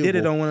it's He believable. did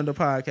it on one of the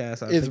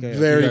podcasts. It's think I-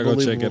 very You gotta go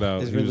believable. check it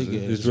out. It's He really was-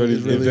 good. It's It's really,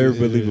 really it's very good.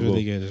 believable. It's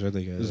really good. It's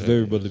really good. It's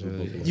very really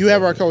believable. good. You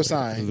have our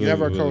cosign. It's You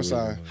have our very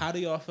cosign. How do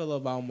y'all feel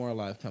about More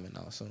Life coming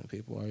out soon,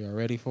 people? Are y'all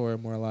ready for it,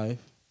 More Life?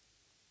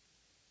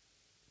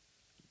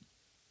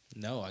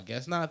 No, I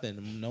guess not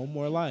then. No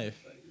More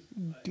Life.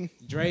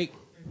 Drake,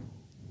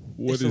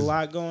 What it's is a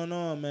lot going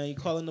on, man. You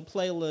calling the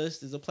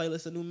playlist. Is a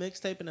playlist a new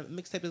mixtape? And the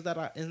mixtape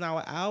is now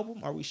an album?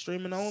 Are we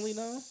streaming only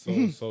now?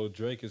 so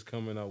Drake is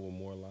coming out with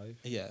More Life?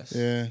 Yes.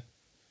 Yeah.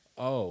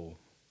 Oh,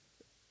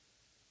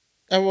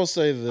 I will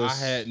say this. I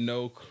had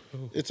no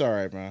clue. It's all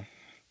right, man.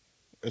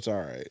 It's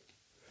all right.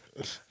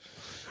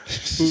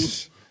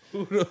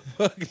 Who the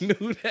fuck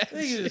knew that?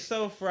 Niggas is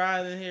so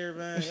fried in here,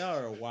 man. Y'all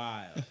are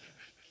wild.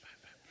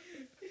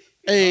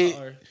 Hey,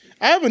 Y'all are-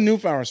 I have a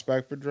newfound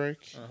respect for Drake.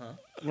 Uh-huh.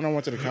 When I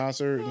went to the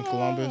concert in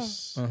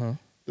Columbus, Uh-huh.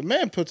 the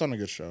man puts on a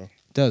good show.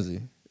 Does he?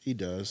 He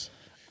does.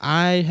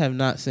 I have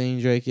not seen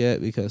Drake yet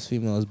because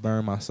females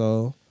burn my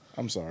soul.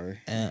 I'm sorry.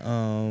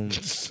 And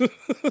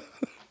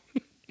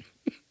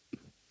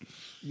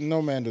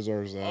No man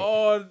deserves that.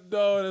 Oh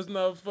no, that's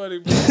not funny.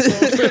 Bro.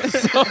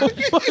 It's so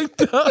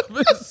fucked up.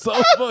 It's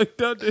so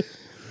fucked up.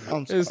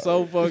 It's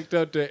so fucked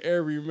up that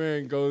every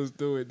man goes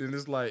through it. Then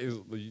it's like, you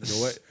know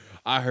what?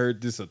 I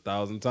heard this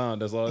 1,000 times.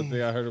 That's all the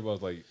thing I heard about.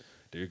 Was like,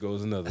 there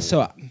goes another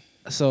one.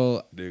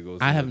 So There goes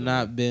I have another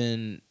not one.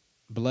 been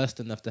blessed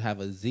enough to have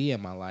a Z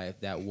in my life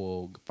that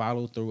will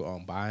follow through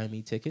on buying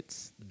me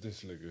tickets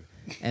This nigga.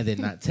 and then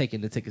not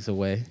taking the tickets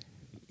away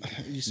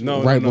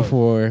No, right no.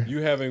 before.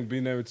 You haven't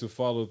been able to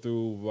follow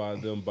through by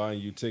them buying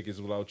you tickets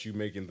without you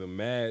making them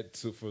mad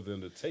for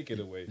them to take it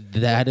away.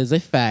 That is a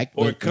fact.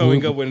 Or but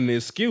coming up with an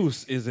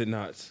excuse, is it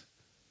not?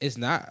 It's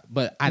not,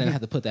 but I didn't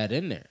have to put that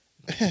in there.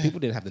 People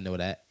didn't have to know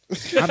that.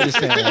 I'm just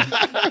saying.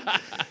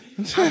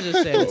 The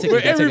tickets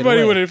But got everybody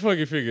taken would away. have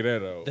fucking figured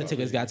that out. The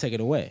tickets got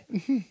taken away.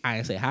 I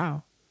didn't say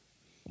how,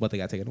 but they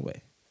got taken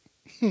away.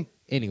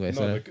 Anyway, No,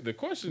 so the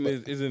question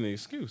is it an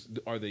excuse?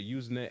 Are they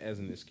using that as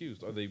an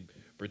excuse? Are they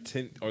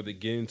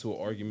getting into an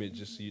argument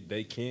just so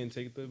they can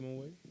take them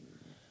away?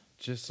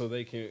 Just so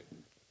they can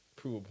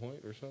prove a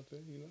point or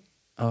something, you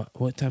know?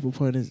 what type of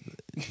point is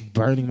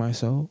burning my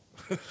soul?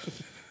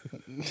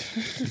 You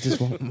just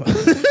want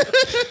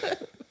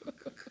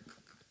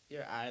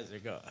Your eyes are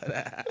gone.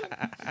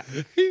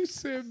 He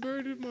said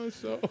burning my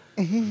soul.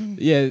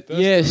 Yeah,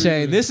 the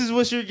Shane. reason. This is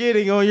what you're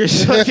getting on your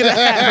fucking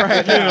app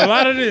right Getting now. a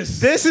lot of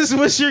this. This is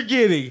what you're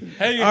getting.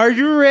 Hey. Are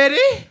you ready?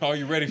 Are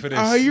you ready for this?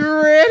 Are you We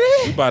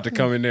ready? about to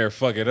come in there and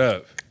fuck it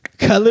up.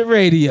 Colored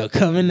radio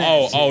coming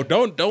at you.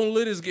 Don't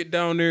let us get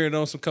down there and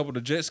on some couple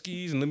of jet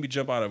skis and let me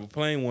jump out of a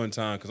plane one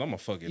time because I'm gonna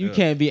fuck it You up.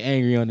 can't be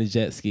angry on the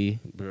jet ski.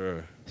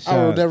 Bruh. I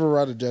will Sean- never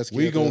ride a jet ski.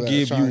 We after gonna that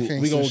give Sean you- we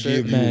Kingston gonna shit.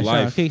 give you- Man, Sean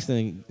life.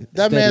 Kingston.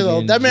 That steady man's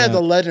getting a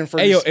jumped. legend for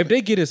Hey yo, this. if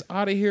they get us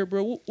out of here,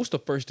 bro, what's the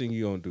first thing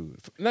you gonna do?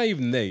 Not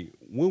even they.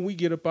 When we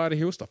get up out of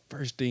here, what's the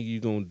first thing you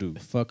gonna do?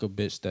 Fuck a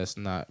bitch that's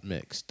not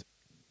mixed.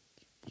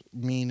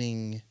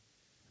 meaning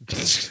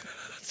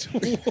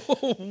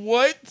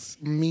What?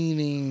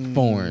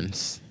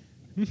 Foreigns.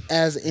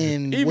 as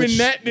in Even which-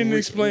 that didn't which-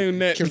 explain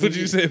that. can What we-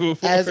 you said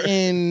before? as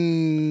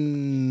in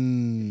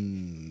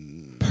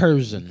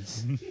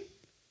Persians.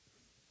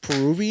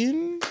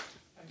 Peruvian.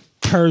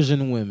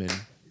 Persian women.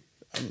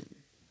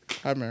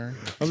 Hi, Mary.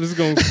 I'm just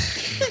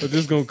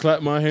gonna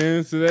clap my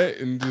hands to that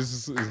and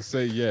just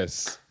say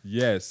yes,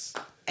 yes.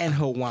 And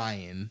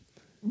Hawaiian.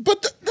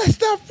 But that's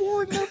not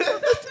foreign. That's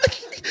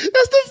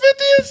the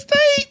 50th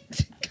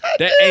state. God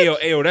That damn.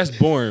 ayo, that's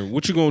boring.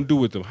 What you gonna do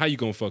with them? How you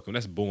gonna fuck them?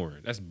 That's boring.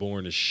 That's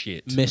boring as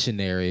shit.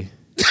 Missionary.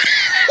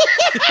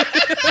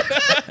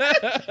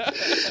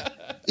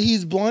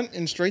 He's blunt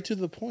and straight to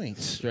the point.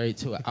 Straight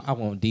to it. I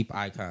want deep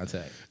eye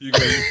contact. You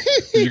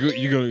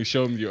gonna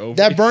show them your ovaries?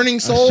 That burning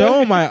soul.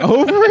 Show my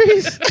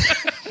ovaries.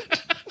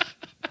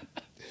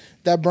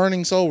 That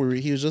burning soul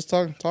he was just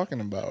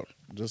talking about.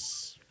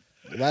 Just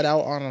let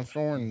out on a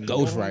thorn.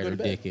 Ghost Go on Rider to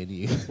bed. dick in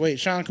you. Wait,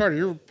 Sean Carter,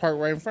 you're parked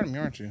right in front of me,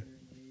 aren't you?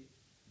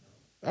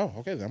 Oh,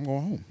 okay. Then I'm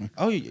going home.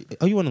 Oh,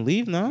 you want to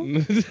leave now?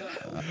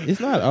 It's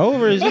not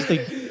over. It's just a.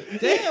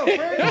 Damn,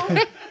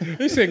 Fredo.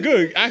 He said,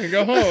 "Good, I can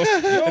go home."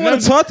 You don't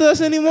want to talk to us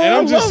anymore. And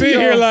I'm I just love sitting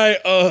y'all. here like,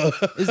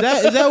 Is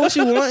that what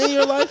you want in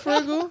your life,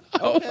 Friggle?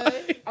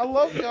 Okay. I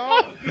love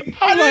y'all.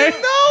 I'm like,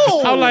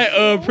 No. I'm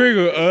like,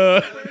 Pringle,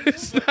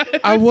 it's not.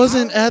 I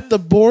wasn't at the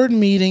board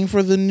meeting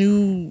for the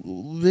new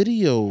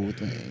video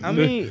thing. I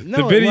mean,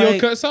 no, the video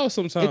like, cuts out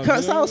sometimes. It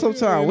cuts out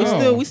sometimes.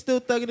 We still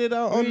thugging it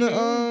out on the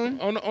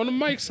on the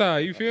mic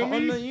side. You feel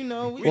on me?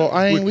 the we, Well,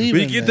 I ain't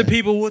leaving. we get the then.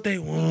 people what they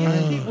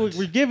want.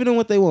 we're giving them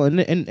what they want,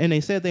 and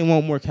they said they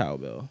want more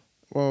cowbell.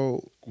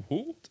 Well,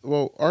 Who?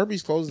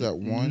 Arby's closed at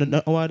 1.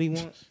 Nobody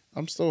wants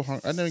I'm still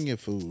hungry. I didn't get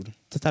food.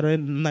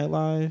 Saturday Night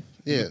Live.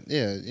 Yeah.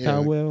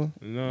 Cowbell.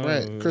 No.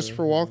 Right.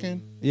 Christopher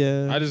Walken.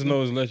 Yeah. I just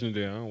know it's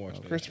legendary. I don't watch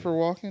that. Christopher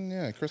Walken.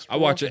 Yeah. Christopher. I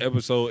watch Walken. an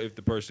episode if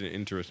the person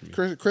interests me.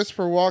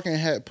 Christopher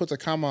Walken puts a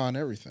comma on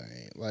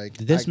everything. Like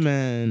This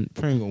man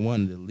Pringle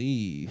wanted to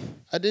leave.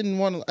 I didn't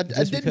want to. I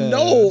Just didn't because-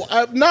 know.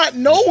 I'm not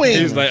knowing.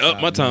 He's like,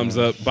 "Up, my time's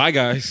up. Bye,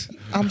 guys."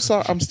 I'm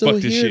sorry. I'm still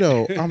Fuck this here shit.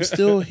 though. I'm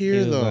still He here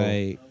was though.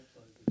 like,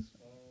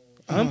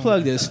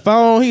 unplug his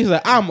phone. He's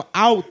like, I'm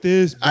out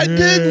this. I bitch.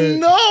 didn't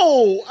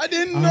know. I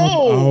didn't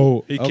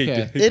know. He Okay. kicked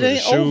it. He It put his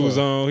ain't shoes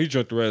over. on. He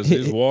drank the rest of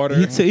his water.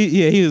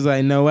 He was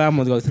like, no, I'm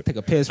gonna go take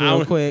a piss I real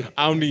don't, quick.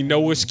 I don't need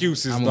no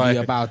excuses. I'm gonna be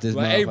about this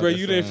Like, hey, bro, motherfucker,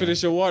 you didn't son.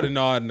 finish your water.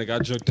 No, nigga, I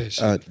drank that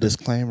shit.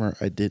 Disclaimer: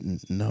 I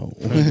didn't know.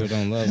 People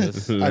don't love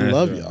us. I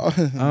love y'all.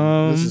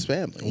 This is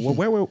family.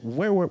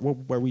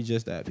 Where we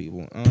just at,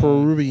 people?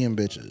 Peruvian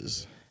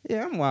bitches.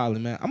 Yeah, I'm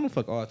wilding, man. I'm gonna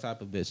fuck all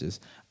type of bitches.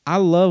 I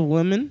love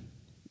women,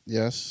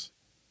 Yes,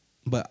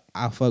 but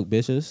I fuck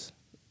bitches.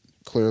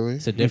 clearly.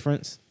 It's a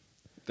difference.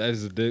 That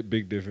is a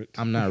big difference.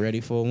 I'm not ready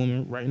for a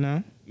woman right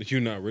now. You're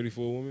not ready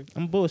for a woman.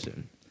 I'm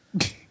bullshitting.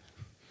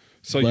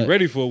 So But- you're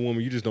ready for a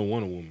woman. You just don't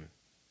want a woman.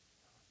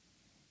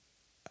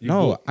 You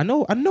No, bull- I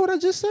know what I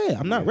just said.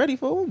 I'm not ready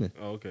for a woman.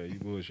 Oh, okay, you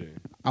bullshit.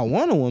 I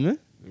want a woman,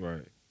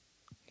 Right.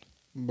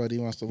 But he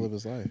wants to live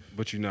his life.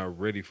 but you're not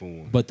ready for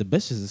one. But the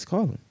bitches is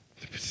calling.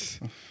 I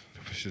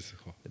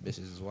The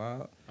bitches is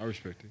wild.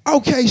 respect it.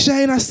 Okay,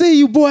 Shane, I see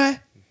you, boy.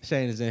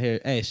 Shane is in here.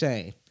 Hey,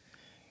 Shane,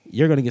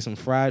 you're gonna get some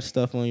fried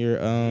stuff on your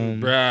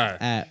Bruh.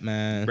 app,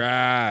 man.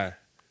 Bruh.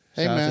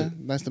 Hey, Shout out man.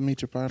 Nice to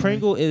meet you, partner.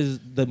 Pringle is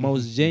the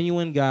most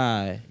genuine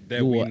guy That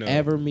you we will know.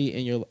 ever meet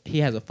in your. He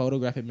has a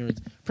photographic memory.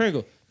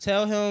 Pringle,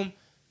 tell him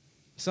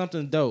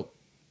something dope.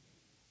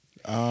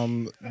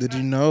 Did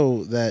you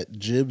know that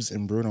Jibbs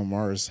and Bruno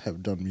Mars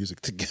have done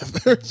music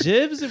together?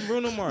 Jibs and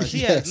Bruno Mars. He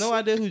Yes. has no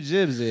idea who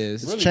Jibs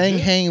is. It's Chang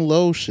Hang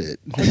Low shit.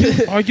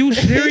 Are you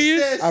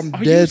serious? I'm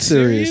Are dead you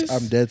serious.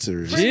 I'm dead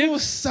serious. Pringle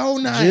was so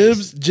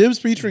nice. Jibbs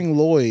featuring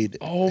Lloyd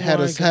Oh had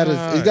my it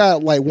God.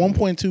 got like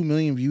 1.2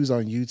 million views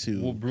on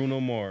YouTube. Well,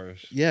 Bruno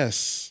Mars.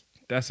 Yes,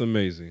 That's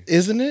amazing.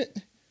 isn't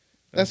it?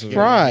 That's amazing.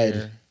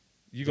 pride.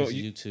 You These go.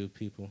 You, YouTube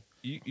people.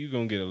 you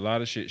gonna get a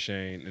lot of shit,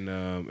 Shane,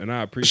 and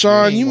I appreciate.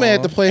 Sean, it. you may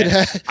have to play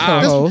that.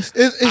 Co-host.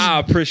 I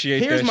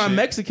appreciate Here's that. my shit.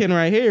 Mexican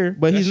right here,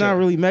 but he's That's not your-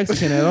 really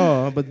Mexican at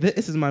all. But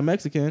this is my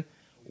Mexican.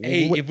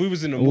 Hey, if we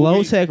was in a movie,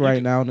 Low tech you right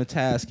could- now, and the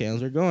task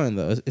cams are going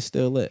though. It's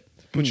still lit.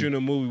 Put you in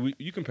a movie.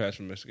 You can pass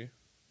for Mexican.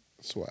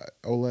 Swat.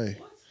 Olay.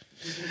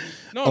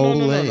 No.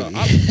 Olay.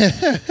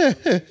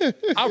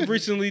 I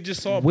recently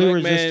just saw a We black were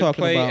just man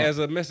talking play about- as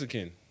a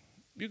Mexican.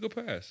 You could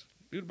pass.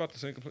 You're about the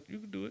same. You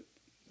could do it.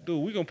 Dude,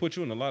 we gonna put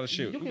you in a lot of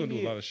shit. You We're can gonna do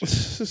be- a lot of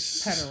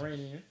shit.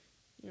 Panamanian,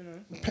 you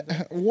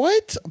know.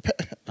 What?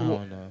 I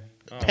don't know.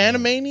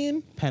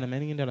 Panamanian?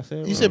 Panamanian? Did I say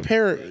it? You wrong?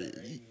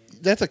 said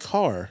that's a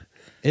car.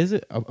 Is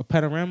it a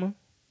panorama?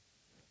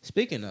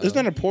 Speaking of, Isn't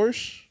that a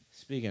Porsche?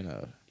 speaking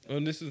of,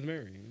 And this is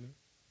Mary. You know?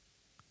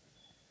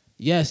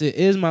 yes, it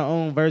is my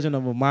own version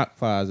of a mock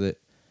closet.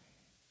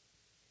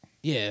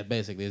 Yeah,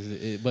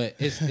 basically, but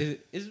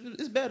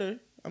it's better.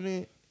 I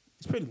mean,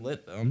 it's pretty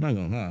lit though. I'm not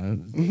gonna lie,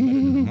 it's better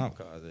than a mock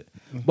closet.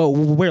 But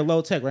we're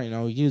low tech right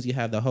now. We usually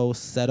have the whole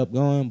setup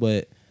going,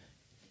 but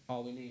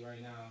all we need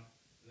right now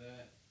is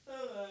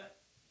that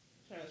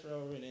transfer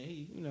over and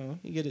then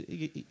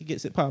he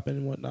gets it popping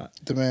and whatnot.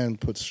 The man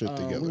puts shit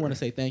together. We want to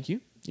say thank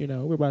you. You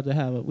know, we're about to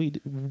have we've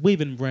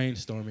been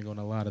brainstorming on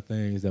a lot of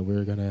things that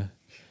we're gonna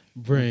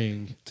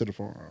bring to the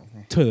forum.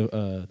 to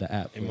the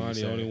app. Am I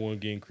the only one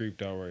getting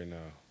creeped out right now?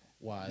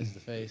 Why is the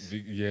face?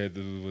 Yeah,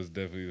 this was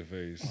definitely the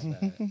face. My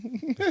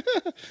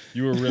bad.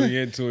 You were really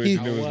into it.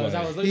 and it was I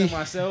like, was looking at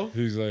myself.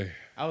 he was like,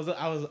 I was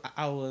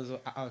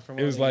from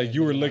it was over like there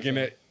you were looking looking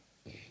myself. at.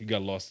 You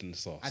got lost in the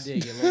sauce. I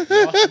did get lost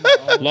in my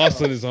own Lost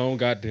sauce. in his own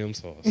goddamn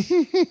sauce.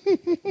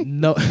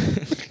 No.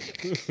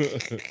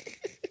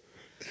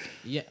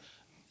 Yeah,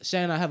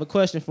 Shane, I have a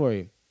question for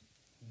you.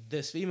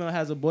 This female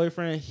has a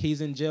boyfriend.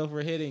 He's in jail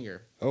for hitting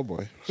her. Oh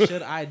boy.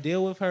 Should I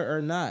deal with her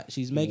or not?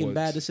 She's making What?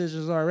 bad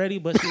decisions already,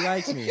 but she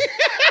likes me.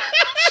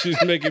 She's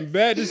making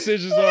bad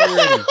decisions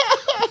already.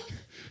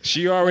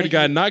 She already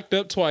got knocked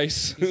up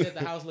twice. He said the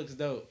house looks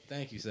dope.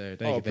 Thank you, sir.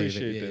 Thank you,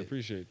 appreciate baby. that. Yeah.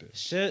 Appreciate that.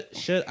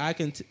 Should I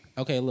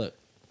okay, look.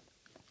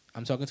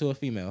 I'm talking to a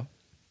female.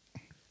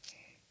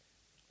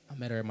 I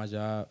met her at my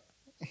job.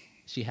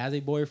 She has a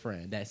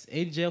boyfriend that's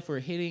in jail for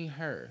hitting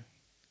her.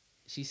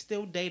 She's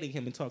still dating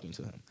him and talking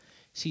to him.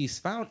 She's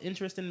found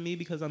interest in me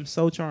because I'm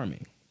so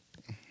charming.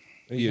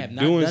 We You're have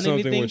not doing done something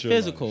anything with your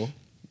physical life.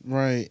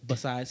 Right.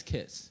 besides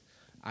kiss.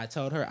 I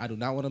told her I do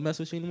not want to mess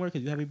with you anymore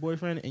because you have a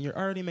boyfriend and you're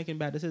already making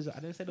bad decisions. I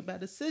didn't say the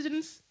bad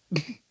decisions,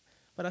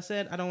 but I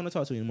said I don't want to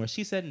talk to you anymore.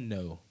 She said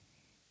no.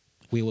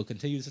 We will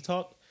continue to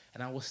talk,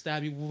 and I will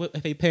stab you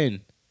with a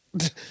pen.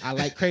 I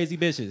like crazy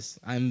bitches.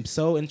 I'm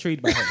so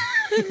intrigued by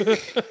her.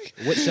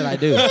 What should I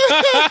do?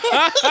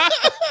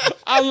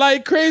 I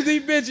like crazy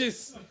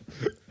bitches.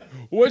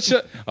 What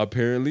should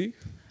apparently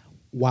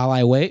While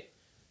I wait,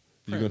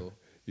 you Pringle,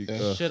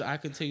 gonna should I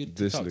continue to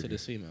this talk to nigga.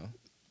 this female?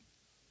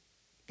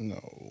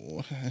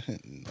 No.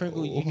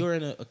 Pringle, you're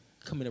in a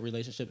committed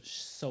relationship,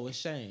 so is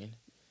Shane.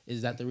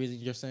 Is that the reason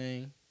you're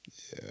saying?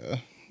 Yeah.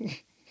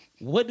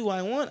 What do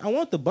I want? I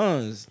want the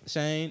buns,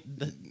 Shane.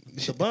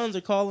 The buns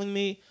are calling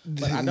me,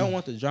 but I don't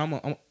want the drama.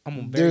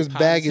 I'm very There's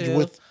baggage positive.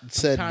 with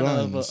said I'm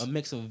kind buns. of a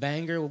mix of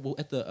anger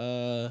with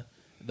the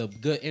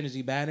good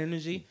energy, bad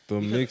energy. the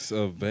Because- mix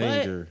of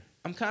anger.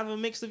 I'm kind of a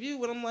mix of you,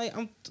 but I'm like,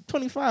 I'm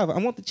 25. I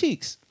want the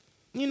cheeks.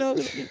 You know,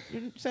 you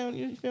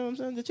feel what I'm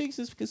saying? The cheeks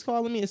is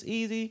calling me. It's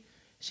easy.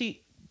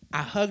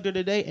 I hugged her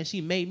today, and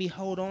she made me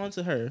hold on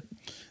to her,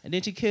 and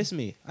then she kissed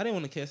me. I didn't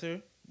want to kiss her,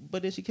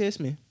 but then she kissed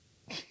me.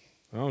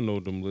 I don't know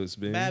what them lips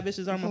been. Bad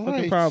bitches are my All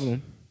fucking right.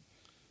 problem.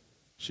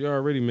 She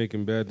already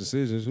making bad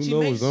decisions. Who She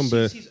knows makes- them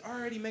bad? She's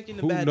already making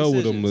the Who bad know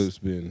what decisions. them lips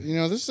been? You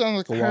know, this sounds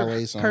like a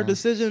Wale song. Her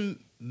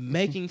decision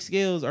making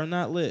skills are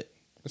not lit.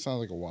 It sounds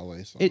like a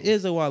Wale song. It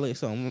is a Wale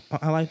song.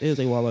 I like it is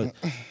a Wale.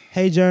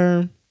 Hey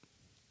Germ.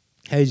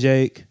 Hey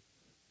Jake.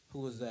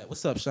 Who is that?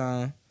 What's up,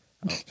 Sean?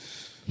 Oh.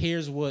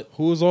 Here's what.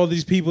 Who is all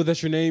these people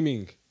that you're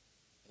naming?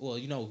 Well,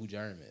 you know who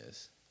Germ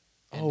is.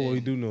 And Oh, then- we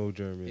do know who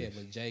Jeremy Yeah, is.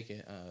 but Jake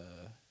and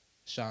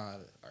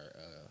Sean are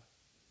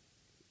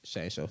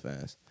Shane Show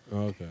fans.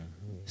 Okay.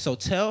 So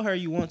tell her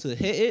you want to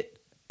hit it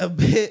a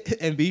bit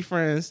and be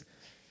friends.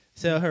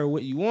 Tell her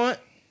what you want,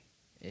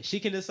 And she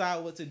can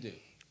decide what to do.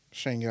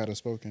 Shane got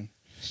spoken.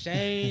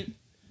 Shane,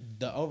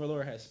 the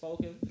overlord, has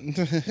spoken.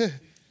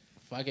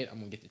 Fuck it, I'm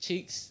gonna get the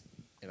cheeks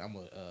and I'm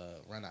gonna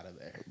run out of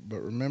there.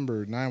 But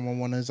remember,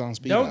 911 is on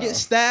speed. Don't dial. get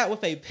stabbed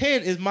with a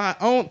pen is my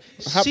own.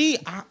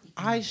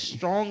 I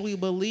strongly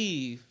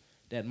believe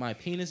that my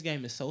penis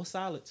game is so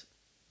solid.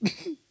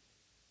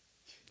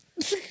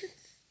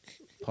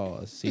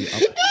 Pause. See,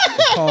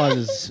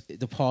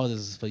 the pause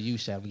is for you,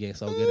 Shaq. I'm getting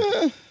so good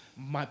at it.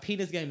 My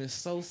penis game is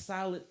so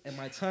solid and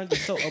my tongue is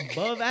so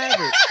above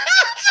average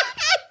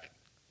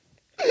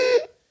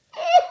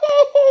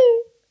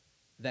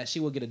that she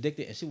will get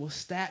addicted and she will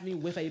stab me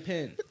with a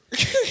pen.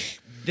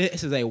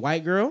 This is a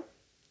white girl.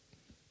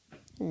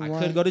 I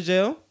could go to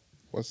jail.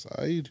 What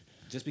side?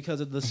 Just because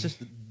of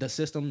the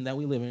system that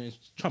we live in,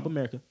 Trump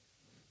America.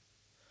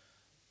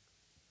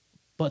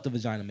 But the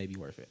vagina may be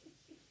worth it.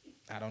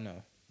 I don't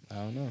know.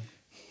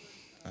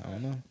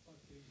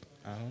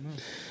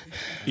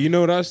 You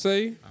know what I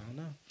say? I don't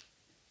know.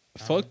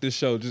 Fuck this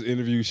show. Just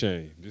interview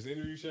Shane. This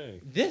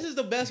is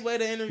the best way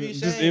to interview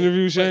Shane. Just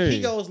interview But Shane.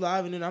 he goes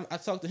live, and then I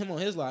talk to him on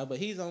his live, but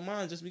he's on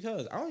mine just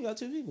because. I only got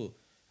 2 people.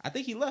 I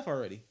think he left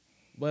already.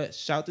 But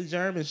shout to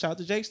Jerm and shout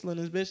to Jake still in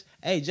this bitch.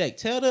 Hey, Jake,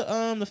 tell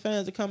the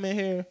fans to come in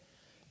here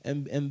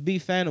and be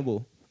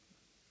fanable.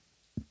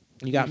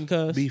 You got me,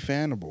 cuz? Be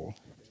fanable.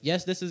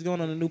 Yes, this is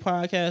going on a new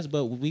podcast,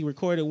 but we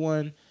recorded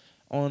one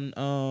on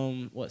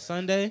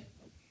Sunday,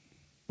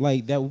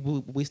 like that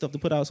we still have to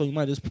put out. So you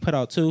might just put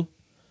out 2,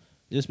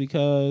 just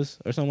because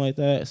or something like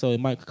that. So it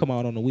might come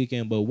out on the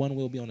weekend, but one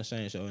will be on the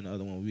Shane Show and the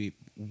other one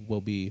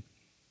will be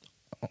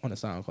on the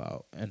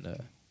SoundCloud and the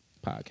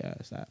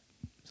podcast app.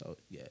 So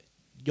yeah,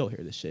 you'll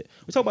hear this shit.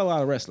 We talk about a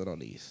lot of wrestling on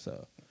these.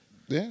 So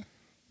Yeah.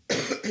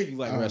 if you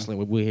like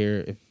wrestling, we're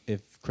here.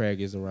 If Craig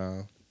is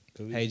around,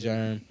 hey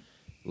Germ,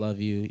 love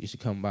you. You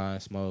should come by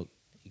and smoke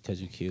because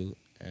you're cute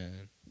and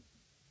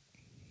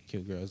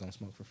cute girls don't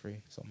smoke for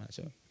free. So match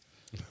up.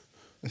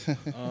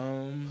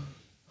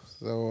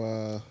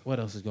 So What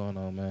else is going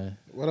on, man?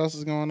 what else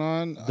is going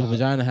on? The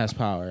vagina has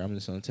power. I'm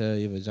just gonna tell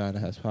you, vagina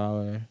has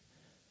power.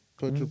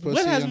 Put your pussy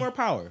What has in. more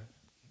power,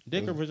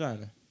 dick or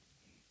vagina?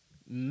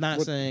 Not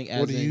What- saying as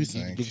what do in you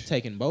think? you've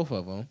taken both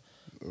of them,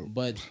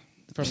 but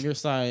from your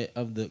side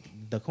of the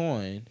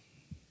coin,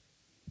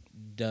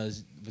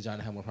 does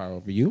vagina have more power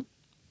over you,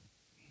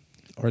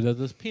 or does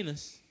this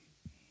penis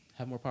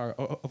have more power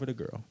over the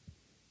girl?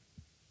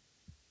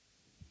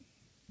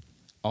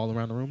 All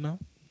around the room now.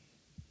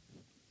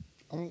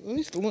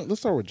 Let's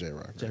start with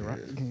J-Rock. J-Rock.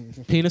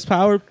 Penis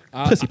power,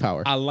 pussy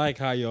power. I like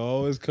how you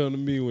always come to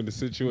me when the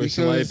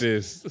situation like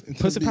this.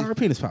 Pussy power,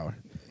 penis power.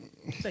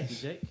 Thank you,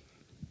 Jake.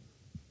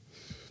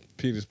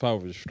 Penis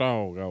power is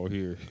strong out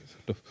here.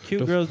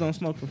 Cute girls don't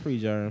smoke for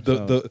free, Jerm. the-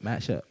 So the-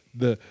 match up.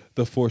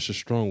 The force is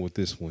strong with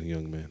this one,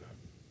 young man.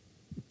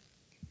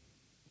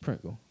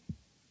 Pringle.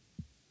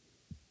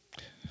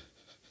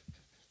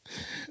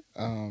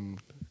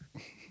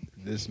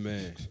 This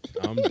man,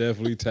 I'm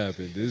definitely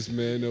tapping. This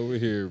man over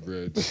here,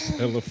 bro, just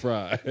hella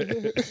fried.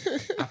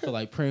 I feel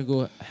like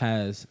Pringle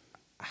has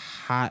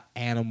hot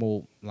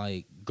animal,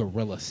 like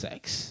gorilla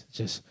sex.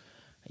 Just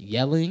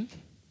yelling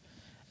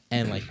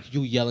and like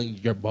you yelling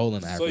your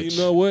bowling So average. you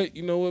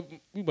know what?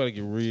 We about to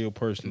get real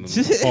personal.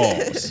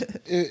 Pause.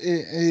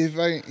 If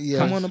I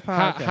Come on the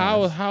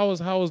podcast.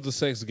 How is the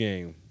sex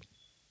game?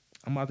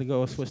 I'm about to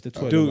go switch to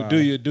Twitter. Do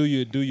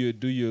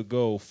you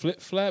go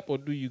flip flap or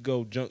do you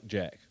go junk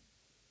jack?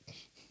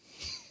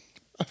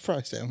 I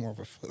probably say I'm more of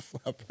a flip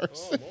flop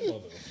person.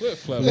 Flip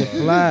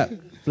flap.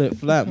 flip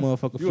flap,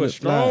 motherfucker. You a flip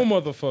strong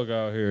flap. motherfucker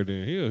out here.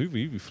 Then he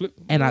be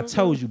flipping. And I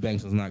told you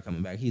Banks was not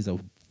coming back. He's a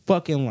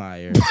fucking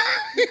liar.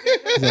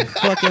 He's a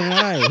fucking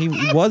liar. He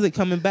wasn't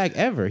coming back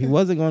ever. He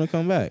wasn't going to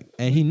come back,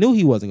 and he knew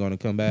he wasn't going to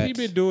come back. He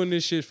been doing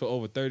this shit for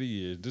over 30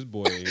 years. This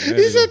boy ain't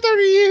He said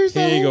 30 years. He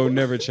ain't though. gonna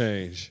never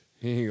change.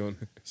 He ain't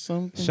gonna.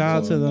 Something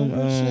Shout out to them,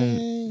 never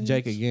change.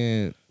 Jake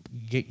again,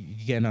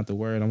 getting out the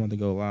word. I'm about to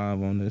go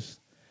live on this.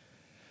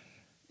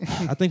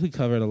 I think we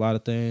covered a lot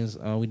of things.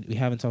 We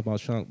haven't talked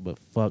about Trump, but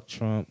fuck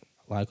Trump.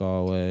 Like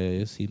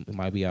always, he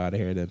might be out of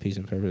here. The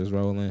impeachment paper is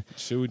rolling.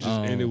 Should we just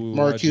end it with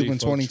Mark YG, Cuban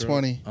fuck Trump?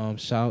 2020.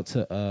 Shout out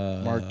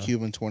to Mark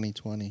Cuban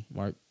 2020.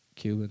 Mark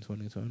Cuban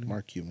 2020.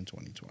 Mark Cuban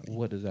 2020.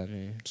 What does that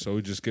mean? So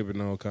we just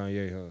skipping on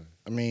Kanye, huh?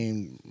 I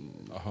mean,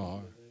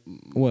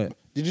 What?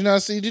 did you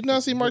not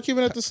see Mark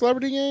Cuban at the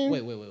celebrity game?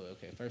 Wait.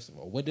 Okay, first of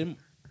all, what did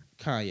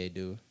Kanye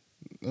do?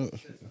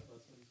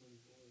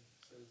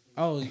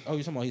 Oh, you're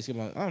talking about he's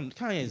skipping on.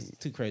 Kanye's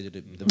too crazy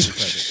to be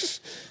president.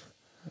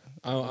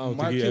 I don't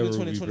Mark think he Cuban ever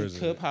will be 2020 president.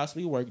 could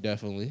possibly work,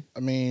 definitely. I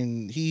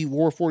mean, he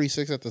wore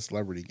 46 at the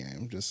celebrity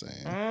game. Just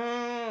saying.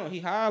 Oh, he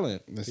hollering.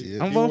 Yes, he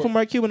is. I'm voting for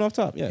Mark Cuban off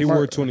top. Yeah. He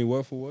wore 20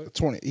 what for what?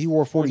 20. He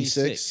wore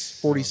 46.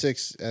 46.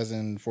 46 as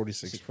in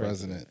 46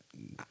 president.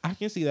 I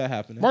can see that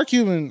happening. Mark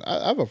Cuban,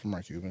 I vote for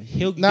Mark Cuban.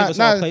 He'll give us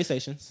all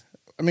PlayStations.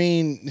 I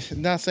mean,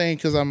 not saying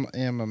because I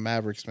am a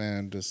Mavericks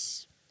fan,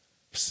 just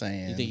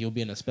saying. You think you'll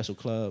be in a special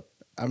club?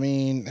 I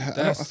mean,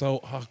 That's so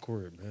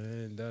awkward,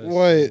 man. That is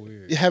what? so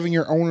weird. Having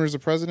your owner as a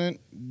president?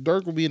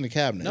 Dirk will be in the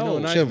cabinet. No,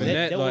 not chilling. even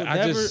that. They Like, will I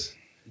never- just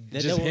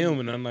just him,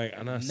 and I'm like,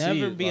 and I see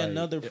never it, be like,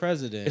 another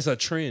president. It's a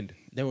trend.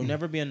 There will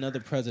never be another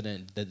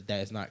president that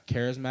is not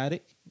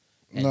charismatic,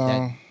 and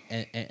No.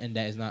 and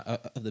that is not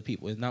of the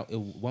people. It's not. It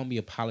won't be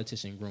a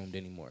politician groomed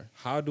anymore.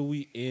 How do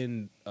we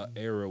end an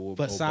era with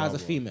Besides Obama? a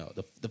female,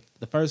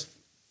 the first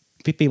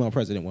female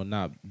president will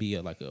not be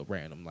like a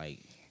random like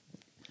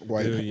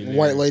Billionaire.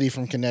 white lady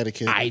from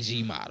Connecticut.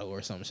 IG model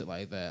or some shit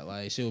like that.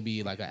 Like she'll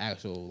be like an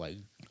actual like.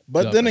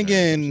 But then governor or some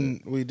again,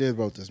 shit. we did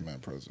vote this man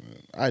president.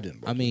 I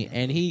didn't vote. I mean, this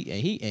man.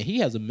 and he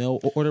has a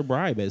mail order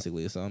bride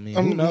basically. So I mean,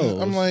 I'm, who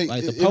knows? I'm like,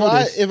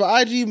 the if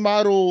an IG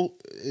model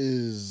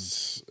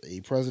is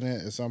a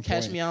president at some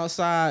catch point, me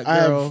outside,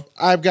 girl.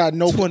 I've got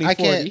no. I 2040.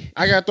 can't.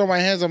 I got to throw my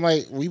hands. I'm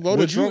like, we voted.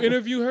 Would you Trump.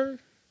 interview her?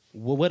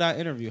 Well, would I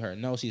interview her?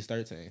 No, she's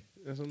 13.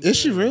 That's what I'm Is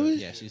she saying. really?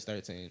 Yeah, she's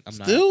 13. I'm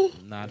Still?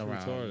 not That's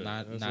around. retarded.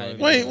 Not That's not like-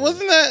 even Wait, close.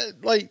 wasn't that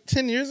like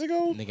 10 years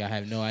ago? Nigga, I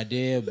have no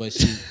idea, but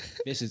she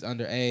bitch is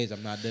underage.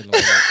 I'm not dealing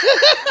with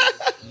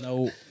that.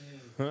 No.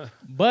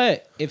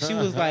 But if she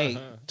was like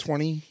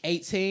 20.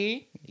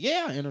 18,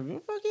 yeah, I interview.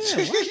 Fuck yeah,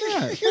 why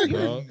not? Fuck yeah.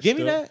 No, Give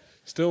me still- that.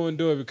 Still wouldn't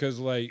do it because,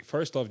 like,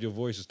 first off, your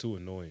voice is too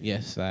annoying.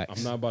 Yes, facts.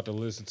 I'm not about to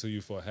listen to you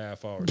for a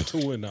half hour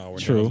to an hour,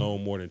 True. let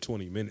alone more than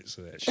 20 minutes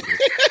of that shit.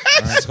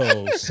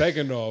 So,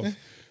 second off,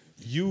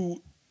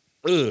 you,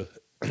 and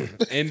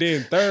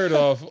then third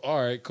off,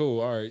 all right, cool,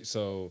 all right.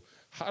 So,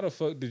 how the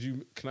fuck did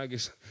you? Can I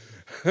get?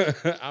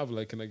 I'm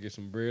like, can I get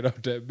some bread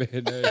off that bed?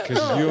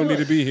 Because you don't need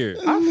to be here.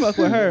 I fuck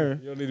with her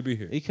You don't need to be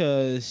here.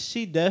 because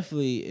she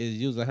definitely is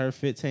using her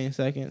 15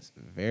 seconds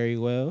very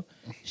well.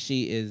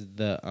 She is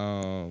the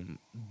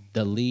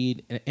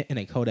lead in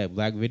a Kodak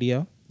Black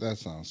video. That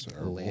sounds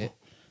terrible. Lit.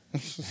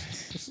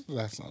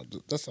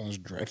 That sounds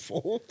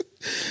dreadful.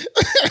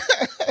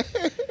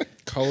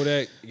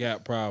 Kodak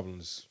got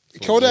problems. for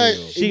Kodak-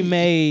 real. She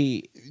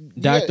made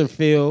Dr.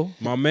 Phil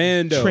My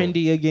man, though.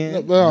 trendy again.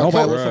 No, but-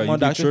 Nobody was Bruh, talking you about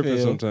be Dr. tripping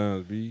Phil.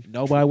 sometimes, B.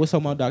 Nobody was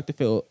talking about Dr.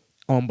 Phil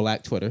on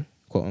Black Twitter,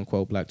 quote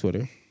unquote Black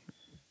Twitter.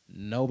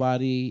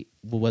 Nobody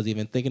was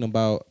even thinking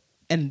about,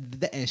 and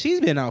she's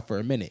been out for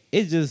a minute.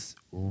 It just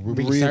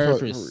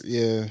resurfaced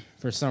Yeah.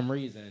 for some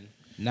reason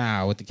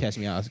now with the Catch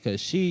Me Out because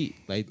she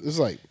like It's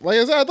like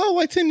I said, I thought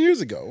like 10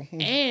 years ago.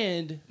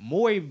 and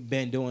Maury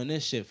been doing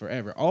this shit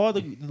forever. All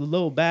the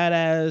little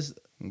badass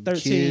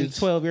 13, Kids.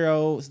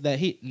 12-year-olds that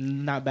he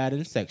not bad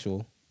and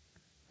sexual.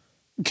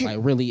 Like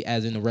really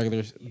as in the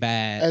regular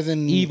bad As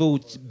in- evil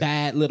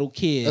bad little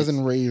kids. As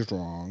in raised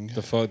wrong.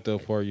 The fucked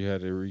up part, you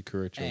had to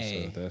recorrect yourself.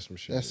 Hey. That's some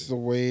shit. That's the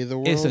way the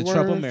world It's a works.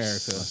 Trump America.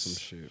 That's some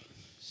shit.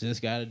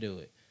 Just got to do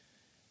it.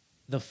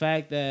 The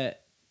fact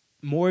that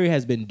Maury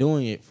has been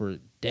doing it for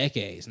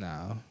decades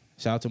now.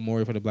 Shout out to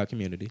Maury for the Black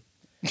community.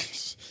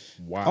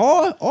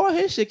 Wow. All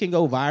his shit can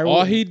go viral.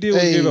 All he did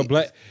was Hey. give a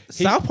black.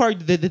 South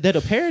Park did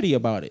a parody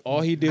about it.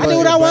 All he did I was do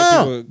give what I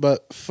black want. people-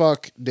 But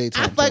fuck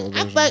daytime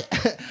television.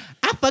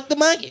 I fuck the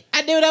monkey.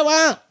 I do what I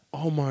want.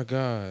 Oh my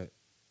god.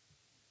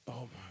 Oh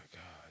my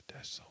god.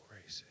 That's so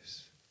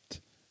racist.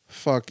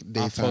 Fuck I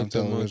daytime fucked the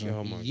monkey. television.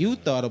 Oh my You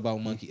god. thought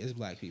about monkey as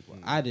black people.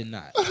 I did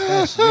not.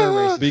 That's your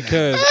racist.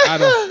 Because I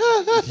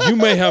don't. You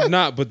may have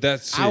not, but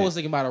that's. I was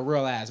thinking about a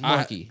real ass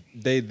monkey.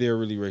 They're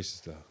really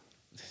racist though.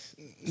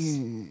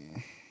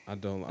 I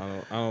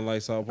don't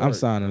like South Park. I'm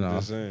signing off.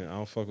 Just saying, I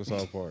don't fuck with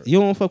South Park. You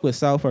don't fuck with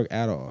South Park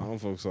at I all. don't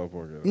fuck with South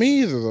Park. At all.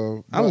 Me either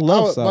though. I But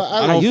love but South.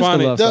 I don't used find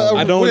to it- love the- South Park.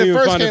 I don't when even it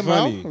first find it came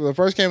funny. out, the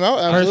first came out,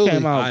 absolutely.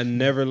 came out. I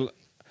never.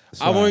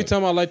 That's I've only right.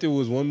 time I liked it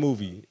was one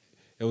movie.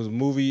 It was a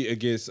movie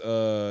against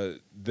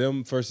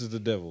them versus the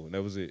devil. And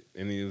that was it.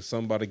 And it was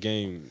something about a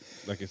game,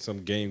 like it's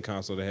some game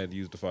console they had to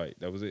use to fight.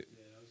 That was it.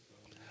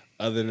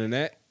 Other than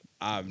that,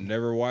 I've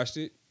never watched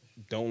it.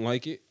 Don't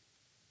like it.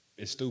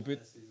 It's stupid.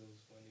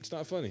 It's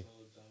not funny.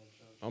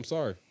 I'm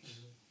sorry.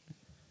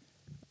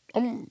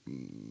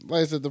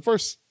 Like I said, the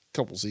first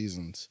couple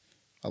seasons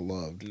I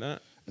loved,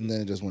 Not. and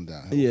then it just went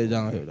downhill. Yeah,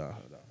 downhill.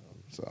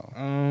 So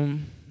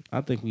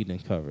I think we done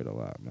covered a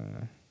lot,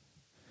 man.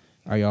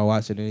 Are y'all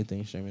watching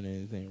anything, streaming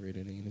anything,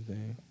 reading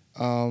anything?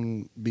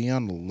 be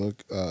on the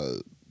look.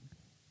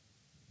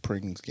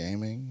 Prings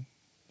Gaming,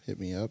 hit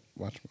me up.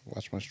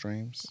 Watch my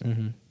streams.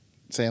 Mm-hmm.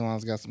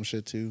 Ceylon's got some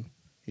shit too.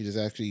 He just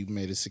actually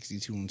made a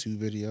 62-2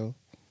 video.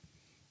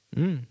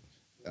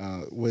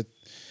 With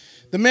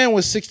the man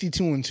was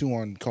 62-2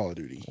 on Call of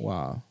Duty.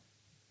 Wow.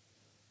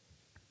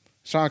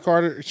 Sean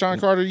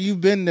Carter,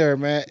 you've been there,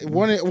 man.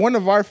 One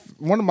of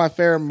my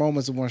favorite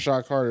moments of when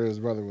Sean Carter and his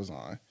brother was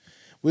on.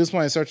 We was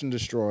playing Search and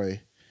Destroy.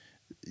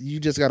 You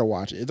just gotta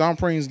watch it. It's on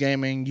Prings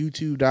Gaming,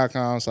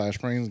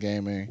 youtube.com/Prings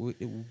Gaming.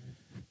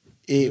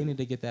 We need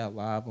to get that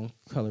live on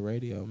Color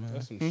Radio, man.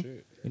 That's some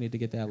shit. We need to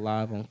get that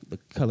live on the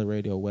Color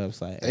Radio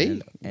website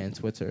Hey. and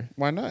Twitter.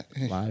 Why not?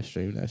 Live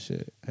stream that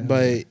shit.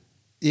 But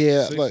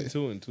yeah, like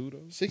 62-2 though.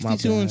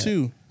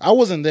 62-2. I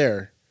wasn't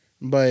there,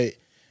 but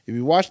if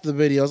you watch the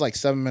video, it's like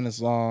 7 minutes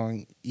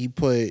long. He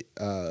put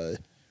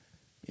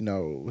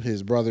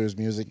his brother's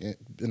music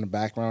in the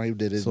background. He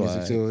did his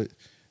music to it.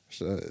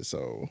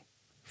 So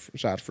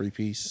shot free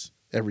piece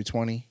every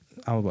 20.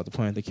 I was about to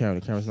point at the camera.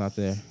 The camera's not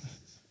there.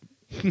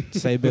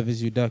 Say Biff,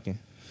 is you ducking?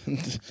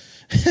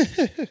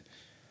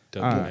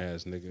 Dungeon Alright.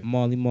 ass nigga.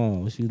 Molly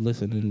Mall, what you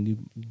listening, you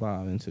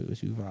vibing to,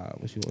 what you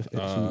vibe,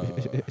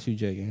 what you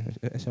jigging,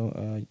 that's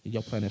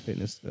your Planet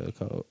Fitness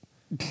code.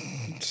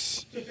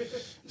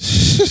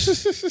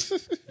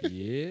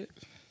 Yeah.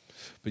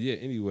 But yeah,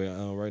 anyway,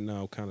 right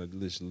now I'm kind of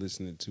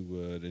listening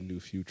to the new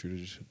Future that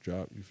just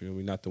dropped. You feel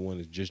me? Not the one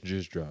that just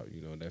dropped.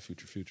 You know that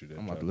Future. That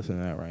I'm about to dropped. listen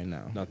to that right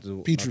now. Not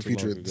the Future, not too long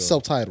Future, ago.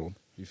 self-titled.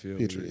 You feel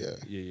Future, me? yeah.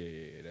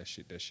 Yeah. That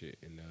shit.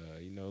 And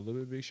you know, a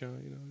little bit Big Sean.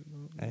 You know,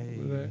 a Hey.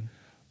 little bit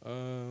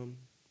of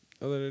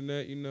that. Other than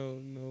that, you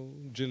know,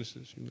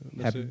 Genesis. You know,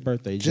 that's Happy it.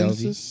 birthday,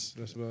 Josie. Genesis.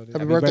 That's about it.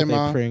 Happy birthday,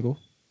 Mom. Pringle.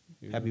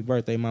 You Happy know.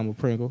 birthday, Mama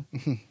Pringle.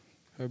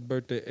 Happy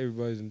birthday,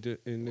 everybody's in Right,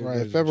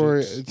 everybody's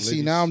February. jinx, See,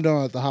 ladies, now I'm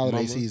done with the holiday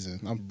mama, season.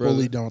 I'm brother,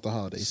 fully done with the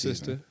holiday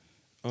sister,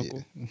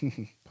 season.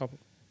 uncle,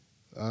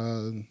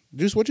 papa.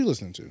 Juice, what you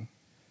listening to?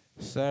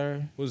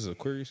 Sir, What is it,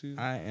 Aquarius season?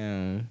 I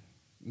am.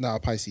 Nah,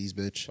 Pisces,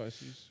 bitch.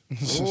 Pisces.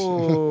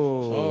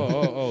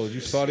 Oh, Oh! You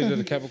saw these at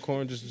the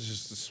Capricorn just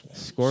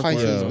Scorpio.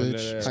 Pisces, on bitch.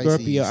 that ass. Pisces.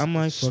 Scorpio. I'm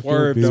like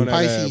Swerved Scorpio. on that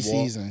Pisces ass,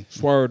 boy. season.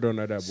 Swerved on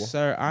that, boy.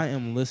 Sir, I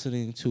am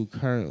listening to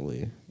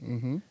currently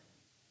Mm-hmm.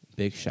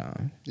 Big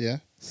Sean, Yeah.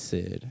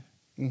 Sid,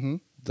 Mm-hmm.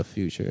 The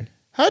Future.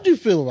 How'd you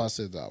feel about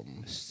Sid's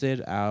album?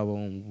 Sid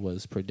album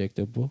was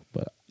predictable,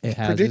 but it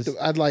has Predictable.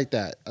 I'd like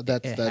that.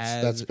 That's it that's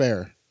has-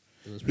 fair.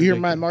 it was You hear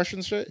Matt predictable.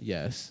 Martian shit?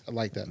 Yes. I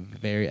like that.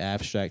 Very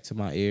abstract to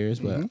my ears,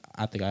 but Mhm.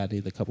 I think I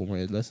need a couple more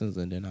listens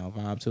and then I'll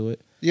vibe to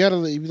it. You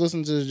gotta. You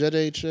listen to the Jet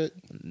Age shit.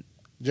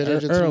 Jet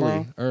Age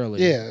tomorrow.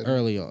 Early, Yeah.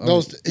 early on.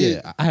 Those-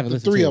 I haven't the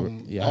listened three to of it.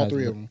 them, Yeah, all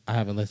three of them. I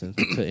haven't listened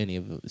to any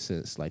of it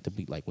since like the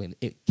beat, like when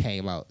it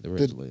came out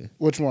originally.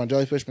 Which one?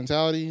 Jellyfish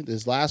Mentality.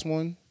 This last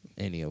one.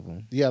 Any of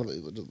them. You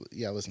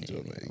gotta listen to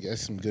it, man. You got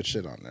some good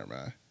shit on there,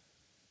 man.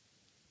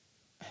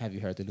 Have you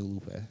heard the new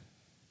Lupe?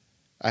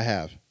 I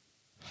have.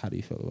 How do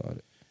you feel about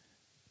it?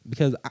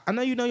 Because I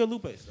know you know your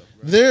Lupe stuff,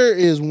 bro. There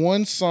is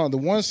one song. The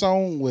one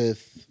song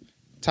with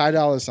Ty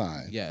Dolla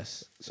 $ign.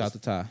 Yes. Shout out to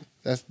Ty.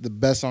 That's the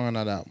best song on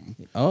that album.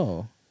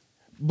 Oh.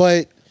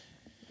 But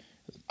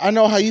I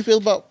know how you feel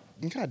about.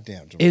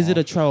 Goddamn, Jamal. Is it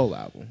a troll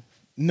album?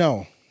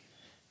 No?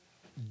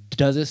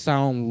 Does it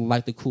sound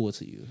like the Cool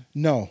to you?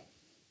 No.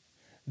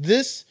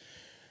 This,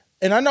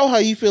 and I know how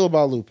you feel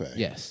about Lupe.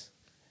 Yes.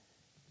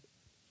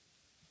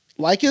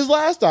 Like his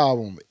last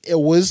album, it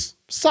was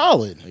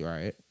solid.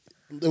 Right.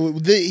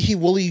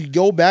 Will he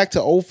go back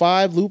to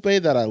 05 Lupe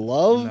that I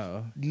love?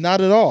 No.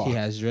 Not at all. He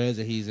has dreads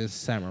and he's in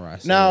samurai.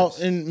 Now,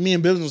 swords. and me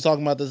and Bivens was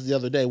talking about this the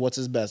other day. What's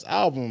his best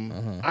album?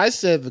 Uh-huh. I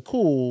said the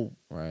Cool.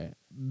 Right.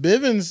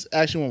 Bivens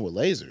actually went with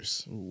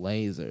Lasers,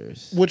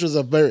 Lasers. which was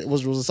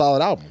a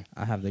solid album.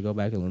 I have to go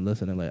back and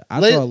listen to it. I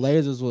La- thought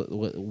Lasers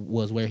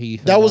was where he.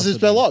 That fell was off his the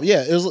fell beat. off.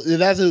 Yeah,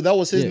 that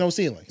was his Yeah. No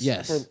Ceilings.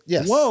 Yes.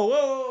 Yes. Whoa.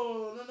 No.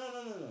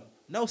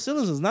 No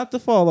ceilings is not the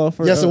fall off.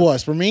 For, Yes, it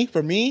was for me.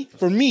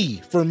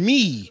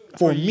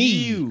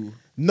 You.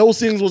 No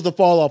Ceilings was the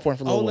fall off point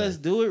for Lil Oh, Wayne. let's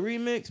do it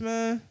remix,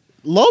 man.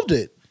 Loved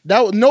it.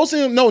 No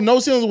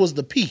Ceilings was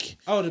the peak.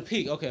 Oh, the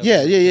peak. Okay.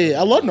 Yeah.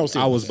 I love No Ceilings.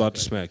 I was about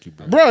to smack you,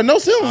 bro. Bro, No I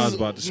was Ceilings.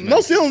 about to smack No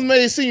you. Ceilings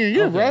made his senior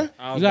year, bro.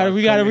 We gotta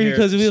read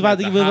because we was about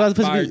to call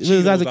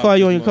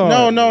you on your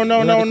car.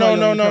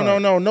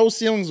 No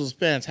Ceilings was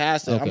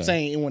fantastic. I'm Okay.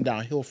 saying it went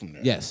downhill from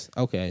there. Yes.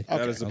 Okay.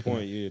 That is the Okay.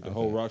 point. Yeah, the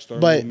whole rock star.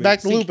 But movement.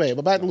 back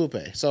to Lupe.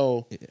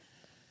 So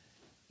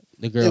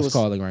The girl's was-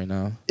 calling right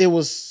now. it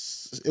was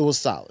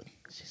solid.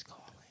 She's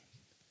calling.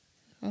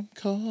 I'm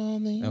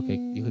calling. Okay,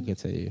 you can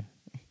continue.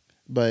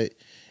 But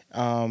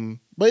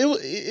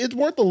it's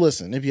worth a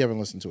listen if you haven't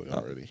listened to it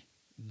already.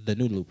 The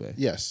new Lupe.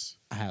 Yes.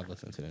 I have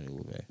listened to the new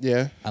Lupe.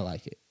 Yeah. I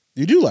like it.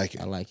 You do like it.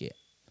 I like it.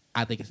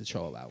 I think it's a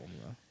troll album,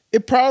 though.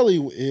 It probably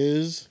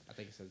is. I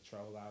think it's a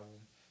troll album.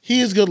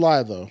 He is good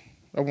live though.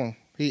 When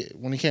he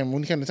came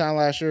to town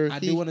last year. I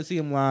do want to see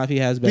him live. He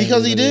has been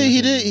because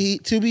he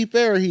to be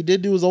fair, he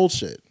did do his old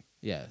shit.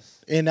 Yes.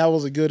 And that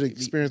was a good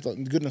experience,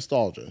 good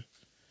nostalgia.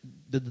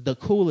 The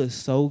Cool is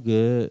so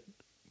good.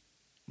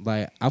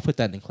 Like I put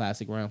that in the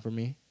classic round for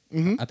me.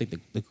 Mhm. I think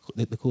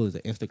the Cool is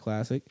an instant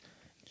classic,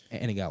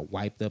 and it got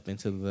wiped up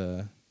into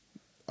the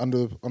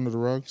Under the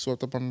rug,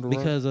 swept up under the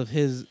rug. because of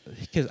his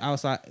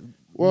outside.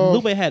 Well-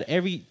 Lupe had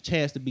every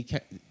chance to be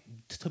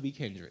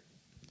Kendrick.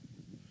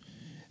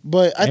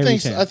 But I Every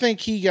think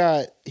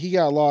chance. he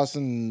got lost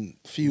in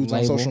feuds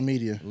on Label. social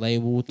media.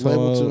 Label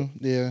Too,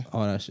 yeah.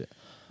 all that shit.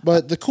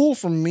 But the Cool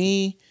for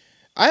me,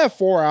 I have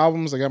 4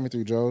 albums that got me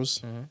through Joe's.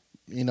 Mhm.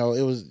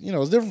 It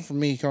was different for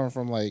me coming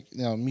from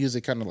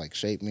music kind of like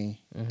shaped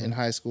me in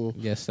high school.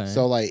 Yes, same.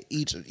 So like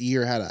each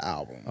year had an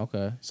album.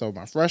 Okay. So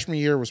my freshman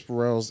year was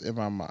Pharrell's In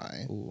My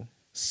Mind Ooh.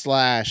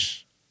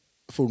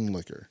 / Food and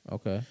Liquor.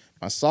 Okay.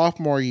 My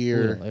sophomore Food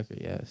year, and liquor,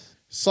 yes.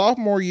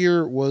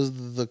 was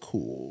The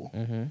Cool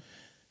Mm-hmm.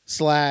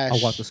 / I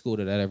walk to school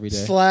to that every day.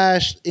 /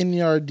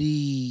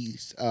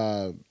 NERD's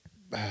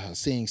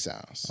Seeing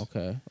Sounds.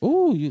 Okay.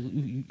 Ooh,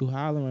 you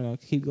hollering right now.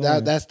 Keep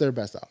going. That's their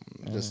best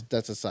album. Just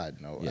that's a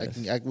side note.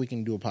 Yes. We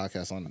can do a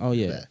podcast on. Oh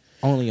yeah. that.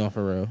 Only on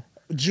Pharrell.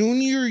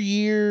 Junior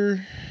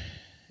year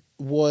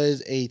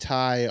was a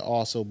tie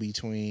also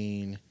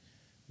between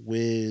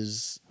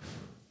Wiz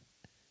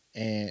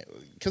and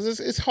because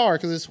it's hard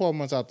because it's 12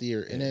 months out the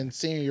year, and then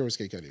senior year was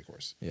Kid Cudi, of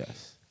course.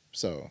 Yes.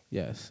 So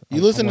yes,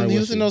 you listen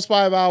to those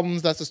 5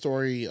 albums. That's the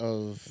story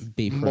of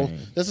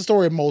that's the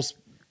story of most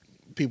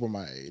people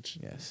my age.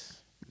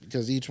 Yes,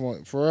 because each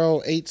one,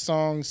 Pharrell, 8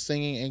 songs,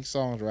 singing, 8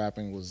 songs,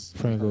 rapping was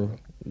Pringle.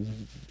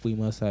 We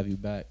must have you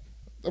back.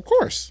 Of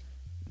course.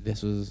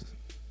 This was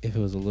if it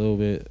was a little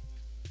bit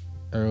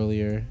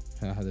earlier.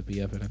 I had to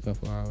be up in a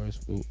couple hours.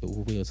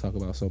 We'll talk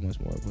about so much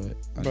more, but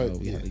I know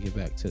we have to get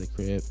back to the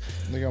crib.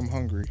 Nigga, I'm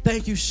hungry.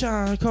 Thank you,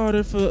 Sean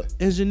Carter, for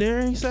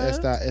engineering. It's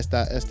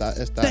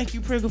that. Thank you,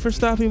 Pringle, for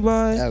stopping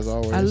by. As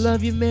always. I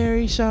love you,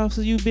 Mary. Shout out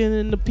to you being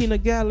in the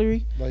peanut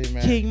gallery. Love you,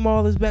 man. King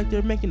Maul is back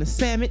there making a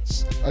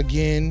sandwich.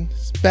 Again,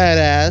 it's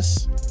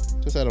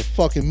badass. Just had a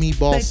fucking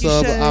meatball Thank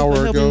sub you, an hour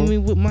for ago. Helping me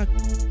with my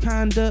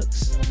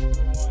conducts.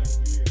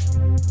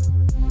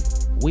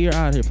 We are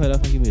out here. Play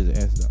that funky music.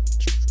 Ass it up.